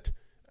important that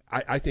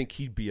I think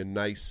he'd be a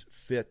nice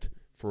fit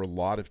for a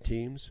lot of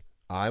teams.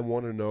 I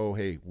want to know,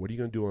 hey, what are you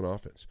going to do on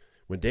offense?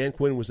 When Dan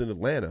Quinn was in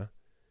Atlanta,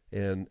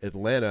 and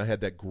Atlanta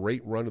had that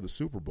great run of the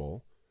Super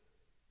Bowl,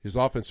 his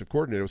offensive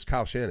coordinator was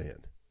Kyle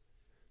Shanahan.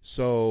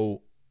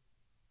 So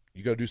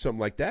you got to do something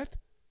like that?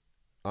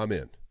 I'm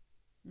in,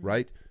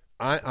 right?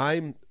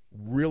 I'm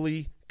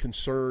really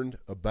concerned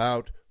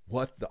about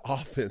what the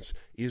offense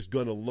is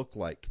going to look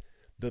like.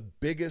 The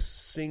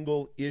biggest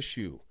single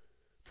issue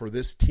for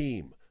this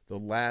team the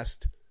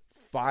last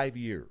 5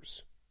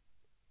 years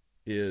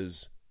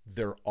is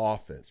their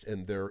offense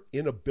and their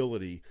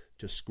inability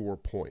to score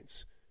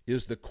points.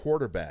 Is the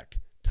quarterback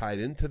tied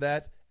into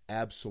that?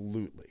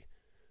 Absolutely.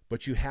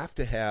 But you have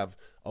to have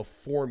a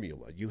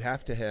formula. You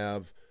have to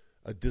have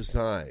a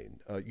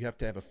design. You have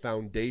to have a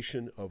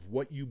foundation of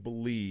what you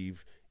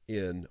believe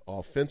in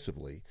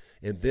offensively.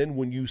 And then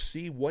when you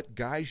see what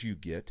guys you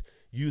get,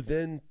 you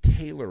then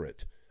tailor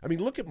it.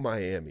 Look at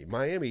Miami.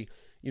 Miami,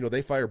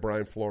 they fire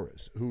Brian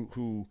Flores,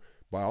 who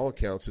by all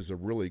accounts is a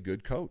really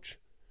good coach,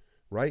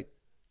 right?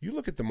 You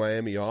look at the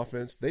Miami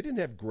offense, they didn't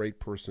have great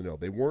personnel.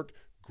 They weren't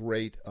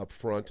great up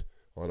front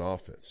on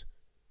offense.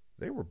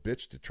 They were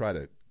bitched to try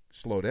to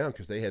slow down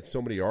because they had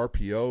so many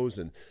RPOs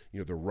and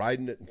they're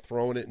riding it and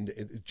throwing it, and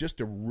it's just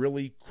a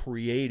really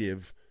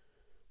creative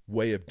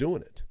way of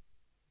doing it.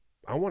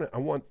 I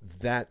want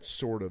that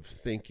sort of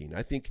thinking.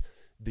 I think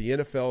the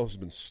NFL has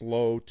been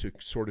slow to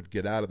sort of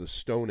get out of the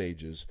Stone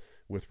Ages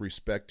with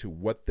respect to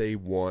what they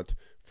want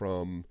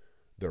from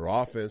their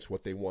offense,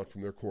 what they want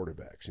from their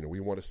quarterbacks.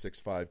 We want a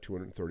 6'5",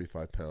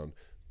 235-pound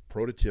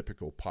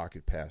prototypical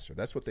pocket passer.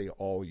 That's what they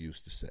all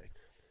used to say.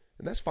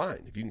 And that's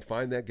fine. If you can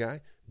find that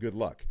guy, good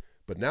luck.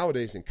 But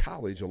nowadays in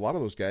college, a lot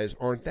of those guys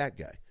aren't that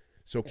guy.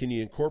 So can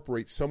you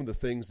incorporate some of the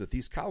things that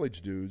these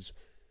college dudes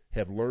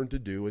have learned to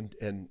do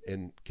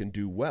and can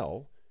do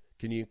well?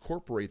 Can you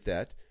incorporate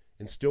that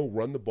and still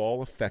run the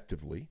ball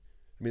effectively?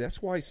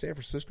 That's why San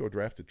Francisco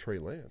drafted Trey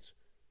Lance,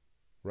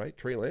 right?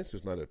 Trey Lance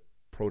is not a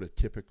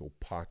prototypical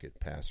pocket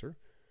passer,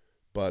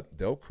 but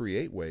they'll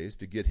create ways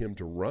to get him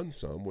to run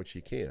some, which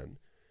he can,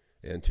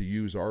 and to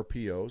use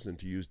RPOs and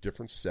to use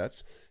different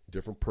sets,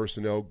 different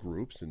personnel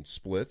groups and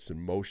splits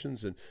and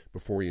motions. And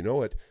before you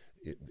know it,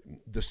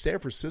 the San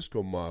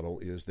Francisco model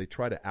is they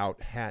try to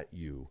out-hat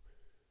you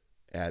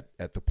at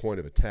the point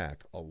of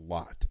attack a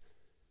lot.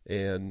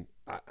 And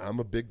I'm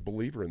a big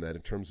believer in that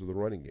in terms of the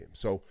running game.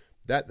 So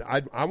that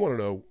I want to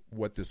know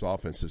what this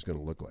offense is going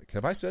to look like.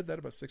 Have I said that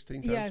about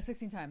 16 times? Yeah,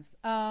 16 times.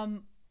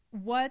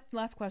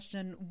 Last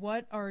question,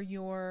 what are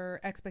your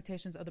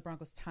expectations of the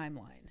Broncos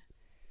timeline?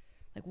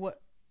 Like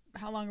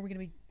how long are we going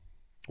to be?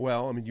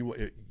 Well, I mean,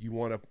 you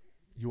want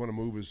to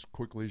move as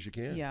quickly as you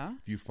can. Yeah.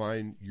 If you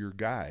find your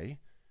guy,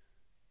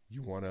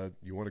 you want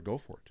to go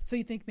for it. So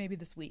you think maybe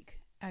this week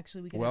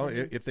actually we can? Well,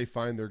 if they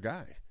find their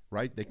guy,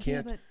 right? They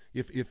can't.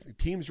 Yeah, if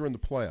teams are in the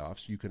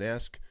playoffs, you can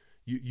ask.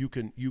 You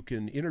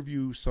can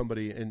interview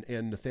somebody,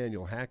 and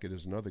Nathaniel Hackett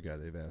is another guy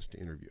they've asked to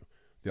interview,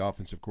 the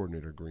offensive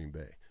coordinator of Green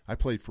Bay. I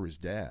played for his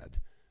dad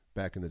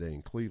back in the day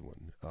in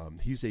Cleveland.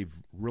 He's a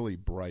really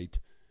bright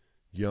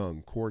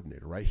young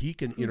coordinator, right? He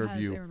can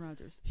interview. Has Aaron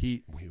Rodgers.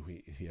 He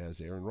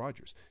has Aaron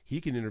Rodgers. He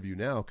can interview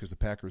now because the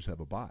Packers have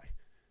a bye.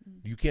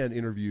 You can't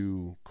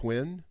interview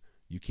Quinn.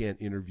 You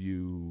can't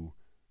interview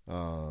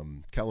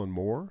Kellen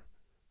Moore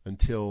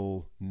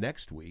until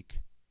next week,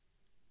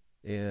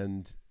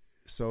 and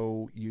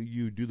so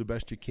you do the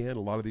best you can. A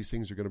lot of these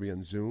things are going to be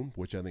on Zoom,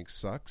 which I think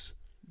sucks.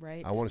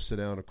 Right. I want to sit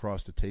down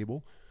across the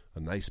table, a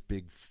nice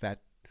big fat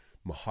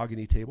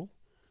mahogany table,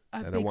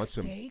 and I want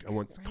steak, I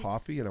want right?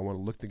 coffee, and I want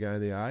to look the guy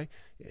in the eye.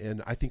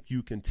 And I think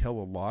you can tell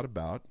a lot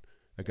about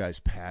a guy's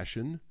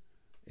passion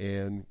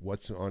and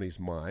what's on his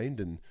mind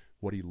and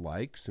what he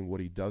likes and what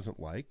he doesn't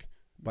like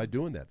by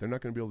doing that. They're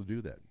not going to be able to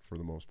do that for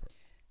the most part.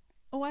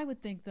 Oh, I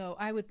would think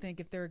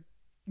if they're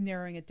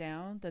narrowing it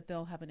down that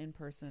they'll have an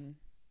in-person.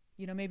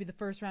 Maybe the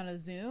first round of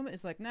Zoom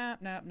is like, nope,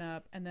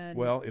 and then.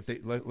 Well, if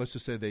let's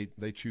just say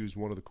they choose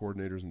one of the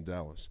coordinators in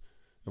Dallas,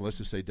 and let's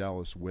just say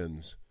Dallas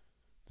wins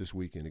this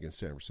weekend against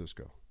San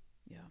Francisco.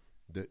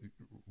 Yeah.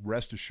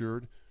 Rest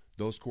assured,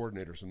 those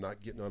coordinators are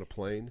not getting on a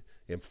plane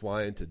and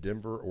flying to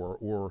Denver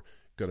or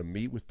going to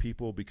meet with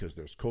people because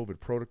there's COVID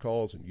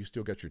protocols and you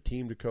still got your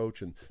team to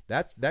coach, and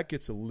that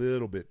gets a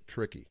little bit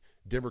tricky.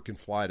 Denver can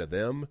fly to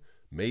them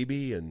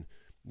maybe, and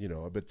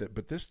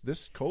but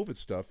this COVID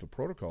stuff, the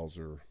protocols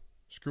are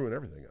screwing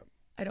everything up.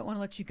 I don't want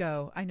to let you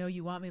go. I know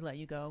you want me to let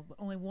you go, but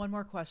only one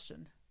more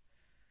question.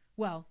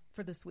 Well,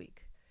 for this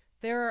week,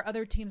 there are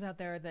other teams out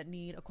there that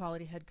need a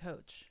quality head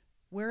coach.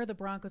 Where are the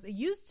Broncos? It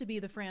used to be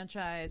the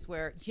franchise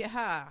where,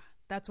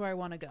 that's where I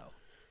want to go.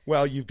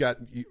 Well, you've got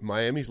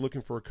Miami's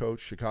looking for a coach.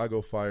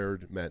 Chicago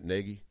fired Matt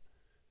Nagy,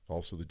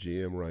 also the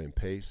GM Ryan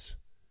Pace.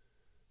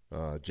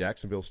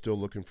 Jacksonville's still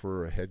looking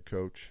for a head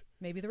coach.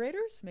 Maybe the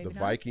Raiders. Maybe the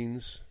not.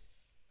 Vikings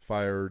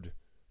fired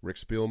Rick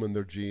Spielman,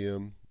 their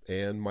GM,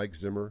 and Mike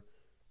Zimmer,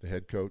 the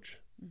head coach.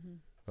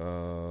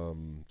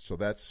 Mm-hmm. So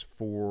that's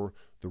for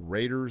the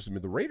Raiders. I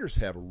mean, the Raiders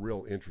have a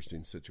real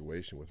interesting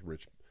situation with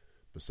Rich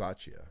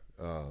Bisaccia.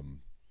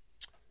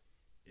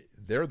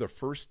 They're the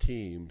first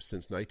team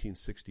since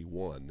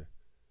 1961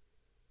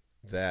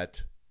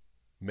 that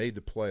made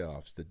the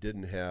playoffs that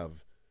didn't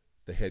have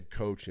the head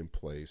coach in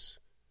place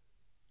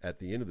at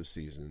the end of the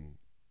season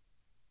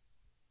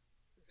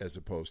as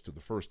opposed to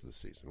the first of the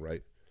season,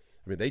 right?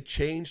 I mean, they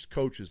changed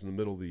coaches in the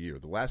middle of the year.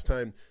 The last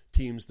time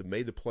teams that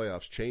made the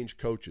playoffs changed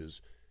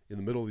coaches in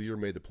the middle of the year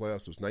made the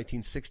playoffs was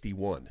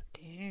 1961.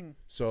 Dang.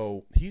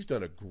 So he's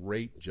done a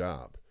great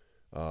job.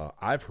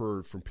 I've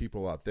heard from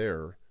people out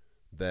there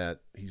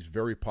that he's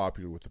very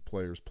popular with the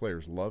players.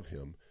 Players love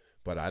him,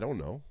 but I don't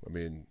know. I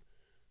mean,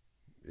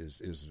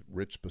 is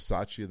Rich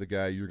Bisaccia the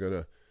guy you're going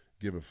to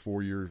give a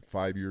 4-year,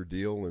 5-year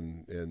deal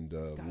and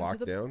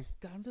lock down?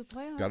 Got him to the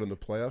playoffs. Got him the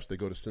playoffs. They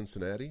go to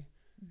Cincinnati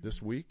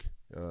this week.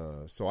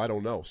 So I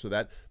don't know. So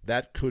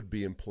that could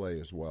be in play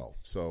as well.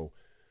 So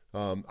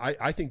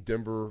I think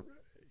Denver,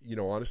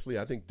 honestly,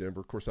 I think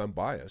Denver, of course I'm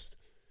biased,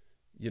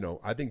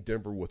 I think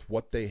Denver with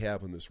what they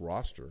have in this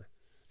roster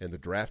and the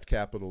draft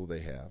capital they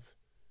have,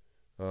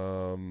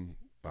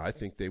 I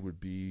think they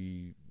would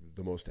be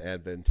the most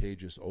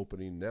advantageous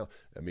opening now.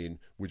 I mean,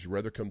 would you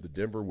rather come to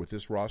Denver with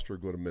this roster or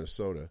go to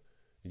Minnesota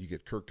and you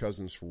get Kirk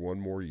Cousins for one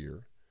more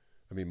year?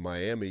 I mean,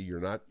 Miami, you're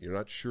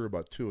not sure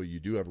about Tua. You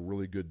do have a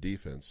really good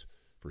defense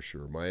for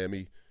sure.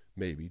 Miami,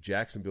 maybe.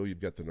 Jacksonville, you've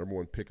got the number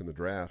one pick in the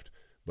draft,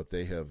 but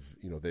they have,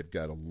 they've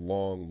got a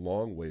long,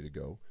 long way to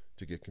go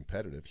to get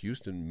competitive.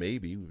 Houston,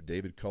 maybe.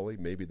 David Culley,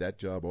 maybe that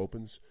job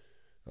opens.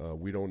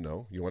 We don't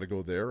know. You want to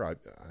go there? I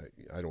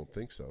don't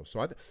think so. So,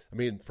 I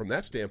mean, from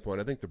that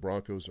standpoint, I think the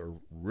Broncos are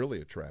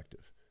really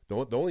attractive.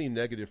 The only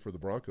negative for the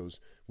Broncos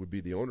would be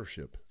the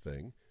ownership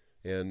thing.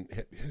 And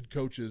head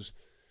coaches,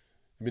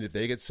 I mean, if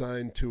they get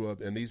signed to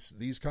and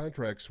these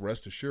contracts,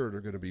 rest assured,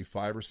 are going to be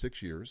 5 or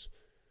 6 years.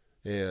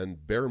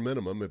 And bare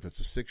minimum, if it's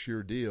a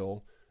 6-year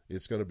deal,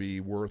 it's going to be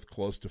worth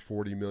close to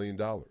 $40 million.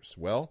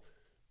 Well,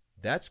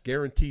 that's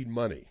guaranteed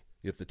money.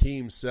 If the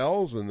team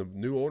sells and the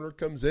new owner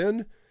comes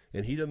in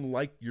and he doesn't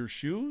like your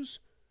shoes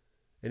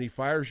and he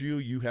fires you,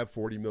 you have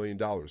 $40 million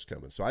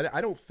coming. So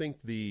I don't think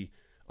the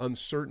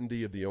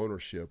uncertainty of the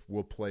ownership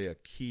will play a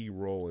key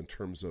role in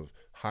terms of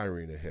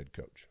hiring a head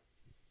coach.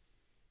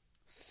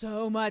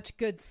 So much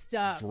good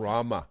stuff.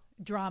 Drama.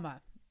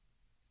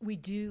 We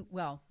do.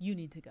 Well, you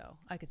need to go.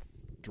 I could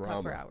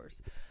talk for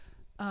hours.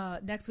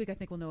 Next week, I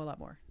think we'll know a lot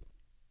more.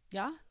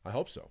 Yeah? I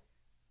hope so.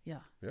 Yeah.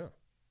 Yeah.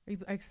 Are you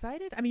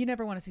excited? I mean, you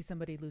never want to see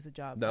somebody lose a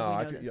job.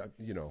 No,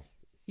 You're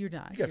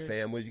not. You got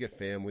families, you got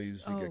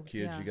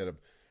kids, yeah. you got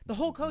the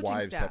whole coaching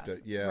wives staff.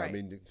 have to, right. I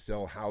mean,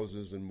 sell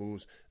houses and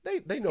moves. They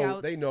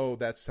Scouts. know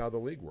that's how the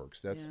league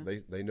works.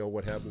 They know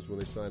what happens when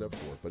they sign up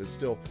for it. But it's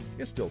still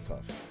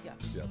tough. Yeah.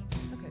 Yeah.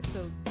 Okay,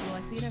 so will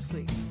I see you next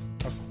week?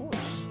 Of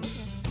course.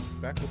 Okay.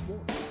 Back with more.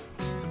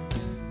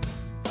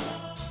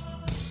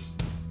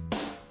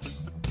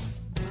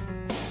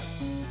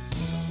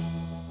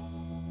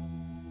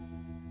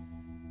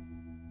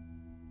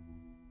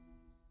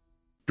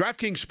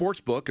 DraftKings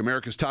Sportsbook,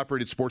 America's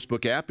top-rated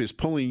sportsbook app, is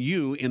pulling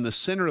you in the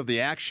center of the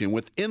action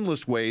with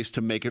endless ways to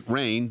make it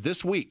rain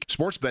this week.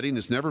 Sports betting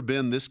has never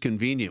been this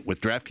convenient.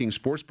 With DraftKings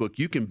Sportsbook,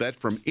 you can bet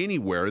from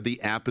anywhere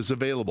the app is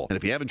available. And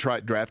if you haven't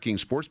tried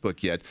DraftKings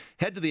Sportsbook yet,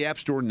 head to the App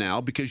Store now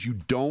because you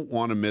don't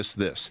want to miss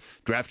this.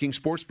 DraftKings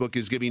Sportsbook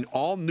is giving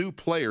all new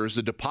players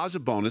a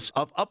deposit bonus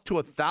of up to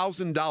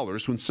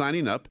 $1,000 when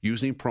signing up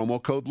using promo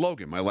code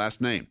Logan, my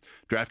last name.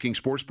 DraftKings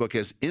Sportsbook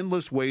has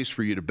endless ways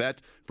for you to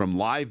bet, from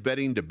live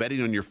betting to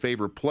betting on your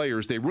favorite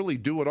players. They really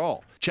do it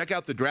all. Check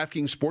out the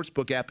DraftKings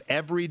Sportsbook app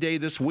every day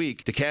this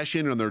week to cash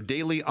in on their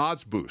daily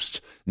odds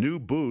boosts. New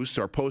boosts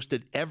are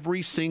posted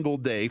every single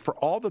day for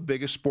all the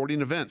biggest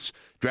sporting events.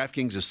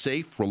 DraftKings is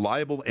safe,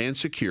 reliable, and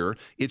secure.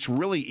 It's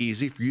really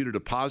easy for you to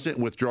deposit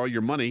and withdraw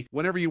your money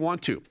whenever you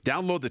want to.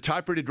 Download the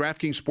top-rated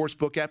DraftKings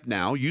Sportsbook app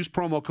now. Use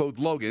promo code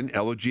Logan,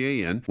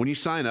 L-O-G-A-N, when you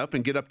sign up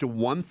and get up to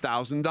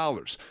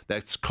 $1,000.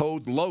 That's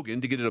code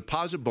Logan to get a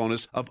deposit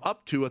bonus of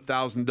up to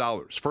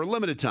 $1,000 for a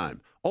limited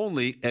time.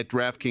 Only at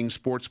DraftKings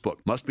Sportsbook.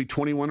 Must be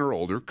 21 or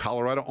older.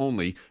 Colorado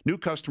only. New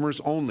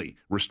customers only.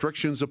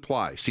 Restrictions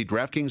apply. See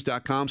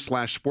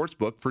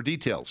DraftKings.com/sportsbook for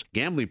details.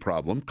 Gambling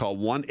problem? Call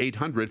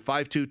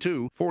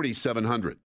 1-800-522-4700.